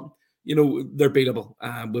 But they're beatable.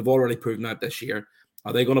 We've already proven that this year.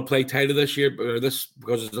 Are they going to play tighter this year? Or this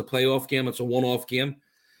because it's a playoff game? It's a one-off game.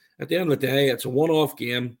 At the end of the day, it's a one-off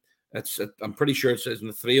game. I'm pretty sure it says in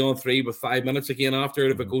the 3-on-3 with 5 minutes again after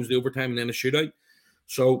it if it goes to overtime and then a shootout.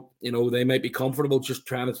 So, they might be comfortable just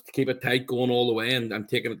trying to keep it tight, going all the way and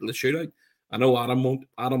taking it to the shootout. I know Adam won't.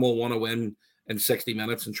 Adam will want to win in 60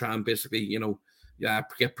 minutes and try and basically,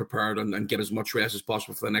 get prepared and get as much rest as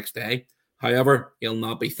possible for the next day. However, he'll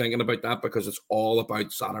not be thinking about that because it's all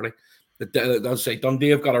about Saturday. As I say, Dundee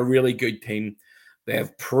have got a really good team. They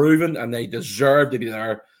have proven and they deserve to be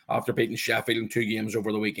there after beating Sheffield in 2 games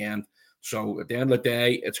over the weekend. So at the end of the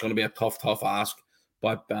day, it's going to be a tough ask.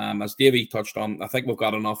 But as Davey touched on, I think we've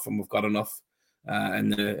got enough, and we've got enough in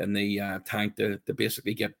the tank to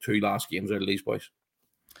basically get 2 last games out of these boys.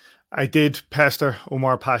 I did pester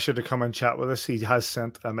Omar Pasha to come and chat with us. He has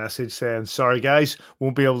sent a message saying, sorry guys,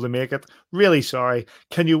 won't be able to make it. Really sorry.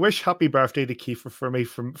 Can you wish happy birthday to Kiefer for me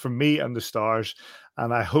from me and the Stars?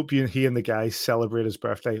 And I hope he and the guys celebrate his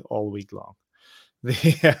birthday all week long. Sure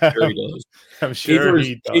he does. I'm sure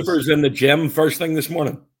he does. Kiefer's in the gym first thing this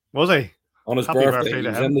morning. Was he? On his birthday. He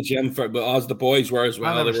was in the gym, but as the boys were as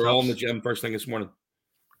well. They were all in the gym first thing this morning.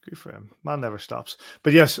 Good for him. Man never stops.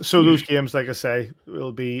 But yes, so those games, like I say,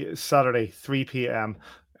 will be Saturday, 3 p.m.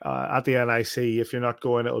 at the NIC. If you're not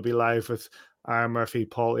going, it'll be live with Aaron Murphy,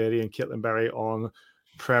 Paul Eadie, and Caitlin Berry on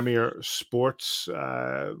Premier Sports.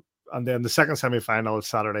 And then the second semi-final is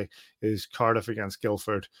Saturday is Cardiff against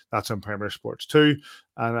Guildford. That's on Premier Sports 2.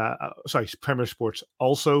 And Premier Sports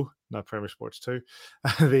also, not Premier Sports 2.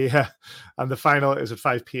 And the final is at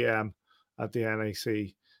 5 p.m. at the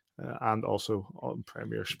NIC and also on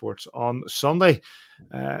Premier Sports on Sunday.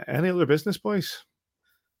 Any other business, boys?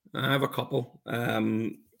 I have a couple.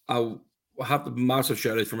 I'll have the massive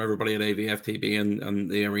shout out from everybody at AVFTB and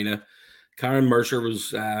the arena. Karen Mercer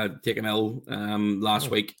was taken ill last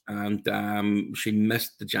week, and she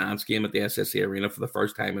missed the Giants game at the SSE Arena for the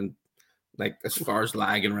first time in, like, as far as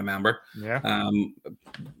I can remember. Yeah.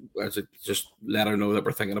 Just let her know that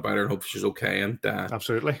we're thinking about her and hope she's okay. And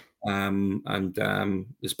absolutely. And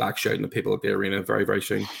is back shouting at people at the arena very, very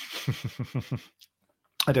soon.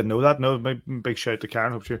 I didn't know that. No, big shout to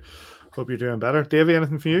Karen. Hope you're doing better. Davey,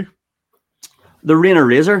 anything for you? The Rainer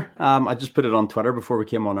Razor, I just put it on Twitter before we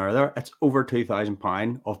came on air there. It's over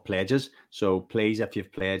 £2,000 of pledges. So please, if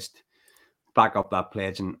you've pledged, back up that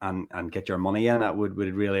pledge and get your money in. That would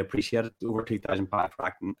really appreciate it. Over £2,000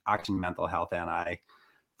 for Action Mental Health NI,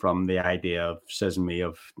 from the idea of Sis and me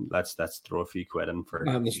of let's throw a few quid in for.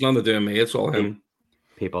 It's none to do with me. It's all him.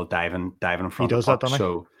 People diving in front he of does that, doesn't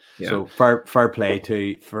he? So fair play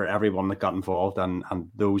for everyone that got involved and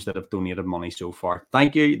those that have donated money so far.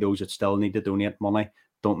 Thank you. Those that still need to donate money,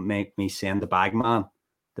 don't make me send the bag man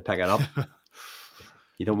to pick it up.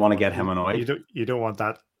 You don't want to get him annoyed. You don't want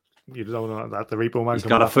that. You don't want that. The repo man. He's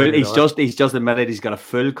got a full. He's just admitted he's got a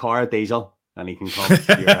full car of diesel and he can come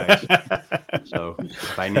to your house. So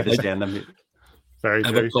if I need to send him. Very I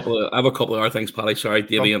have a couple of other things, Paddy. Sorry,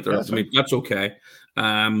 Davey interrupted me. That's okay.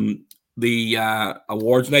 The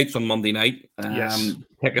awards nights on Monday night. Yes.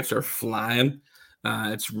 Tickets are flying.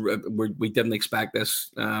 We didn't expect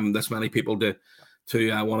this many people to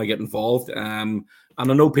want to get involved. And I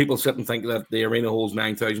know people sit and think that the arena holds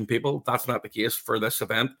 9,000 people. That's not the case for this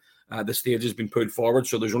event. The stage has been put forward,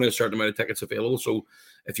 so there's only a certain amount of tickets available. So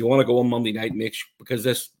if you want to go on Monday night, because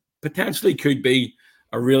this potentially could be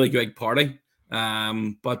a really big party.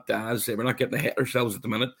 But as I say, we're not getting ahead of ourselves at the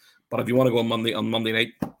minute. But if you want to go on Monday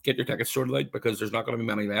night, get your tickets sorted out because there's not going to be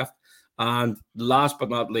many left. And last but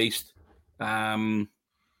not least, that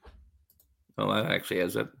actually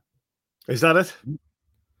is it. Is that it?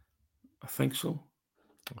 I think so.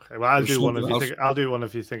 Okay, well, I'll do one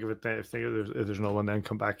if you think of it. If there's no one, then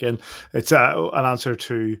come back in. It's an answer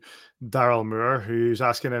to Daryl Moore, who's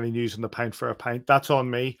asking any news on the pint for a pint. That's on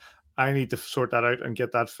me. I need to sort that out and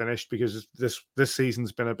get that finished because this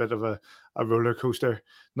season's been a bit of a roller coaster,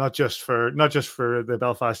 not just for the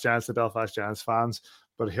Belfast Giants fans,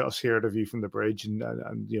 but us here at A View from the Bridge and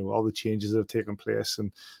all the changes that have taken place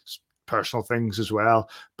and personal things as well.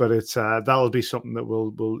 But it's that'll be something that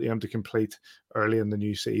we'll aim to complete early in the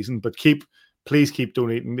new season. But please keep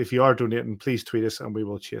donating. If you are donating, please tweet us and we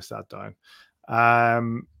will chase that down.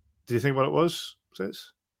 Do you think what it was,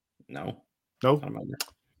 Sis? No. I don't remember.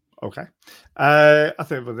 Okay. I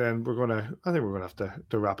think we're gonna have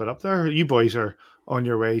to wrap it up there. You boys are on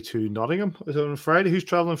your way to Nottingham. Is it on Friday? Who's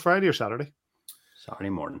traveling Friday or Saturday?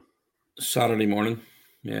 Saturday morning.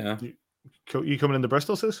 Yeah. You coming into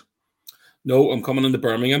Bristol, Sis? No, I'm coming into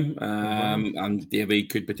Birmingham. And Davey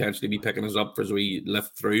could potentially be picking us up as we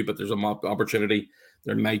lift through, but there's an opportunity.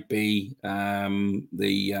 There might be an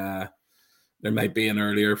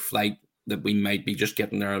earlier flight that we might be just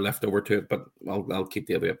getting there left over to it, but I'll keep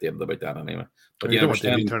Davey updated about that anyway. But yeah,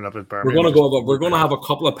 turn up at Birmingham. We're going to have a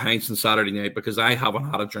couple of pints on Saturday night because I haven't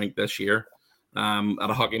had a drink this year at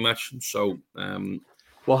a hockey match. So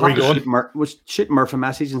we'll have to shoot Murph a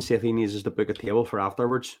message and see if he needs us to book a table for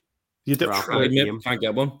afterwards. You did try, mate. Can't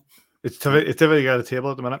get one. It's difficult to get a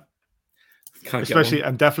table at the minute. Can't especially get one.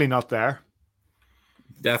 And definitely not there.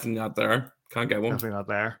 Definitely not there. Can't get one. Definitely not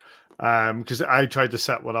there. Because I tried to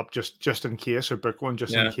set one up just in case, or book one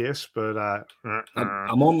just in case, but I've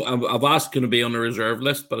asked going to be on the reserve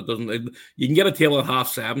list, but it doesn't. You can get a table at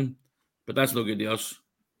 7:30, but that's no good to us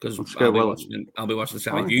because I'll be watching the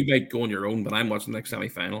semi. You might go on your own, but I'm watching the next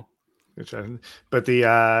semi-final. But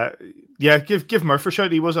give Murph a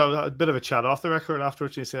shout. He was a bit of a chat off the record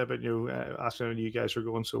afterwards. He said about asking when you guys were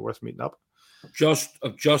going, so worth meeting up.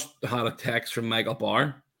 I've just had a text from Michael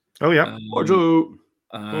Barr. Oh yeah.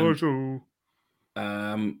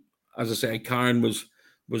 As I say, Karen was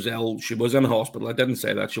ill. She was in hospital. I didn't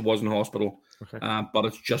say that she was in hospital. Okay. But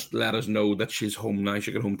it's just let us know that she's home now.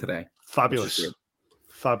 She got home today. Fabulous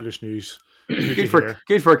news.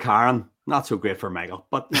 Good for Karen. Not so great for Michael,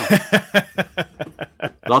 but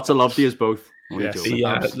lots of love to you both. Yes,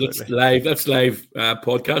 that's live. That's live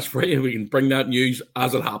podcast for you. We can bring that news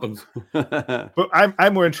as it happens. But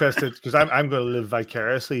I'm more interested because I'm going to live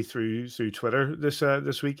vicariously through Twitter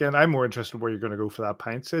this weekend. I'm more interested in where you're going to go for that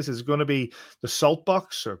pint. Is it going to be the Salt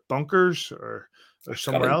Box or Bunkers or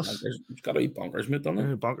somewhere else? It's got to be Bunkers, mate, doesn't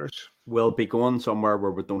it? Bunkers. We'll be going somewhere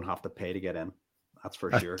where we don't have to pay to get in. That's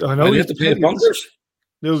for sure. I know you have to pay the Bunkers.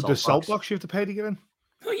 No, the Salt Box you have to pay to get in.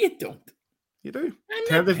 No, you don't. You do.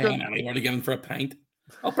 I'm not paying anywhere to get in for a pint.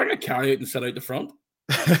 I'll bring a carry out and sit out the front.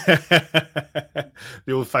 The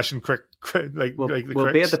old-fashioned we'll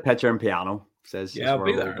be at the pitcher and piano. I'll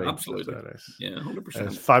be there. Absolutely. Yeah, 100%.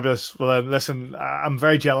 It's fabulous. Well, listen, I'm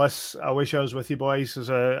very jealous. I wish I was with you boys.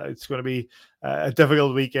 It's going to be a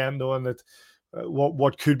difficult weekend, knowing that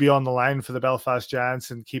what could be on the line for the Belfast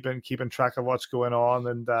Giants and keeping track of what's going on.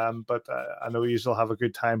 And but I know you'll have a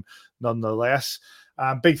good time nonetheless.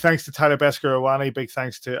 Big thanks to Tyler Besker-Awani. Big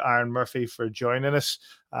thanks to Aaron Murphy for joining us.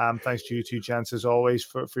 Thanks to you two gents as always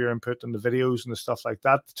for your input on the videos and the stuff like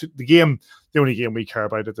that. The only game we care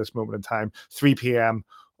about at this moment in time, 3 p.m.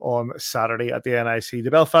 on Saturday at the NIC. The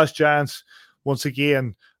Belfast Giants, once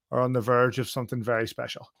again, are on the verge of something very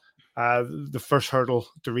special. The first hurdle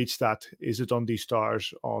to reach that is the Dundee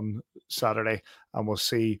Stars on Saturday, and we'll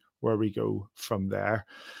see where we go from there.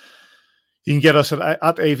 You can get us at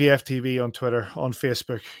AVF TV on Twitter, on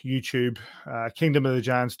Facebook, YouTube,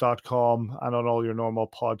 kingdomofthegiants.com, and on all your normal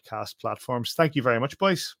podcast platforms. Thank you very much,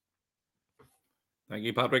 boys. Thank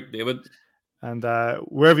you, Patrick, David. And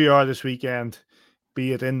wherever you are this weekend,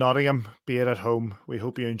 be it in Nottingham, be it at home, we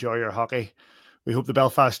hope you enjoy your hockey. We hope the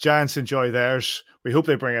Belfast Giants enjoy theirs. We hope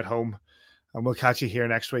they bring it home. And we'll catch you here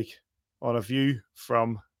next week on A View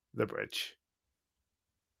from the Bridge.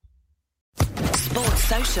 Sports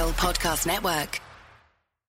Social Podcast Network.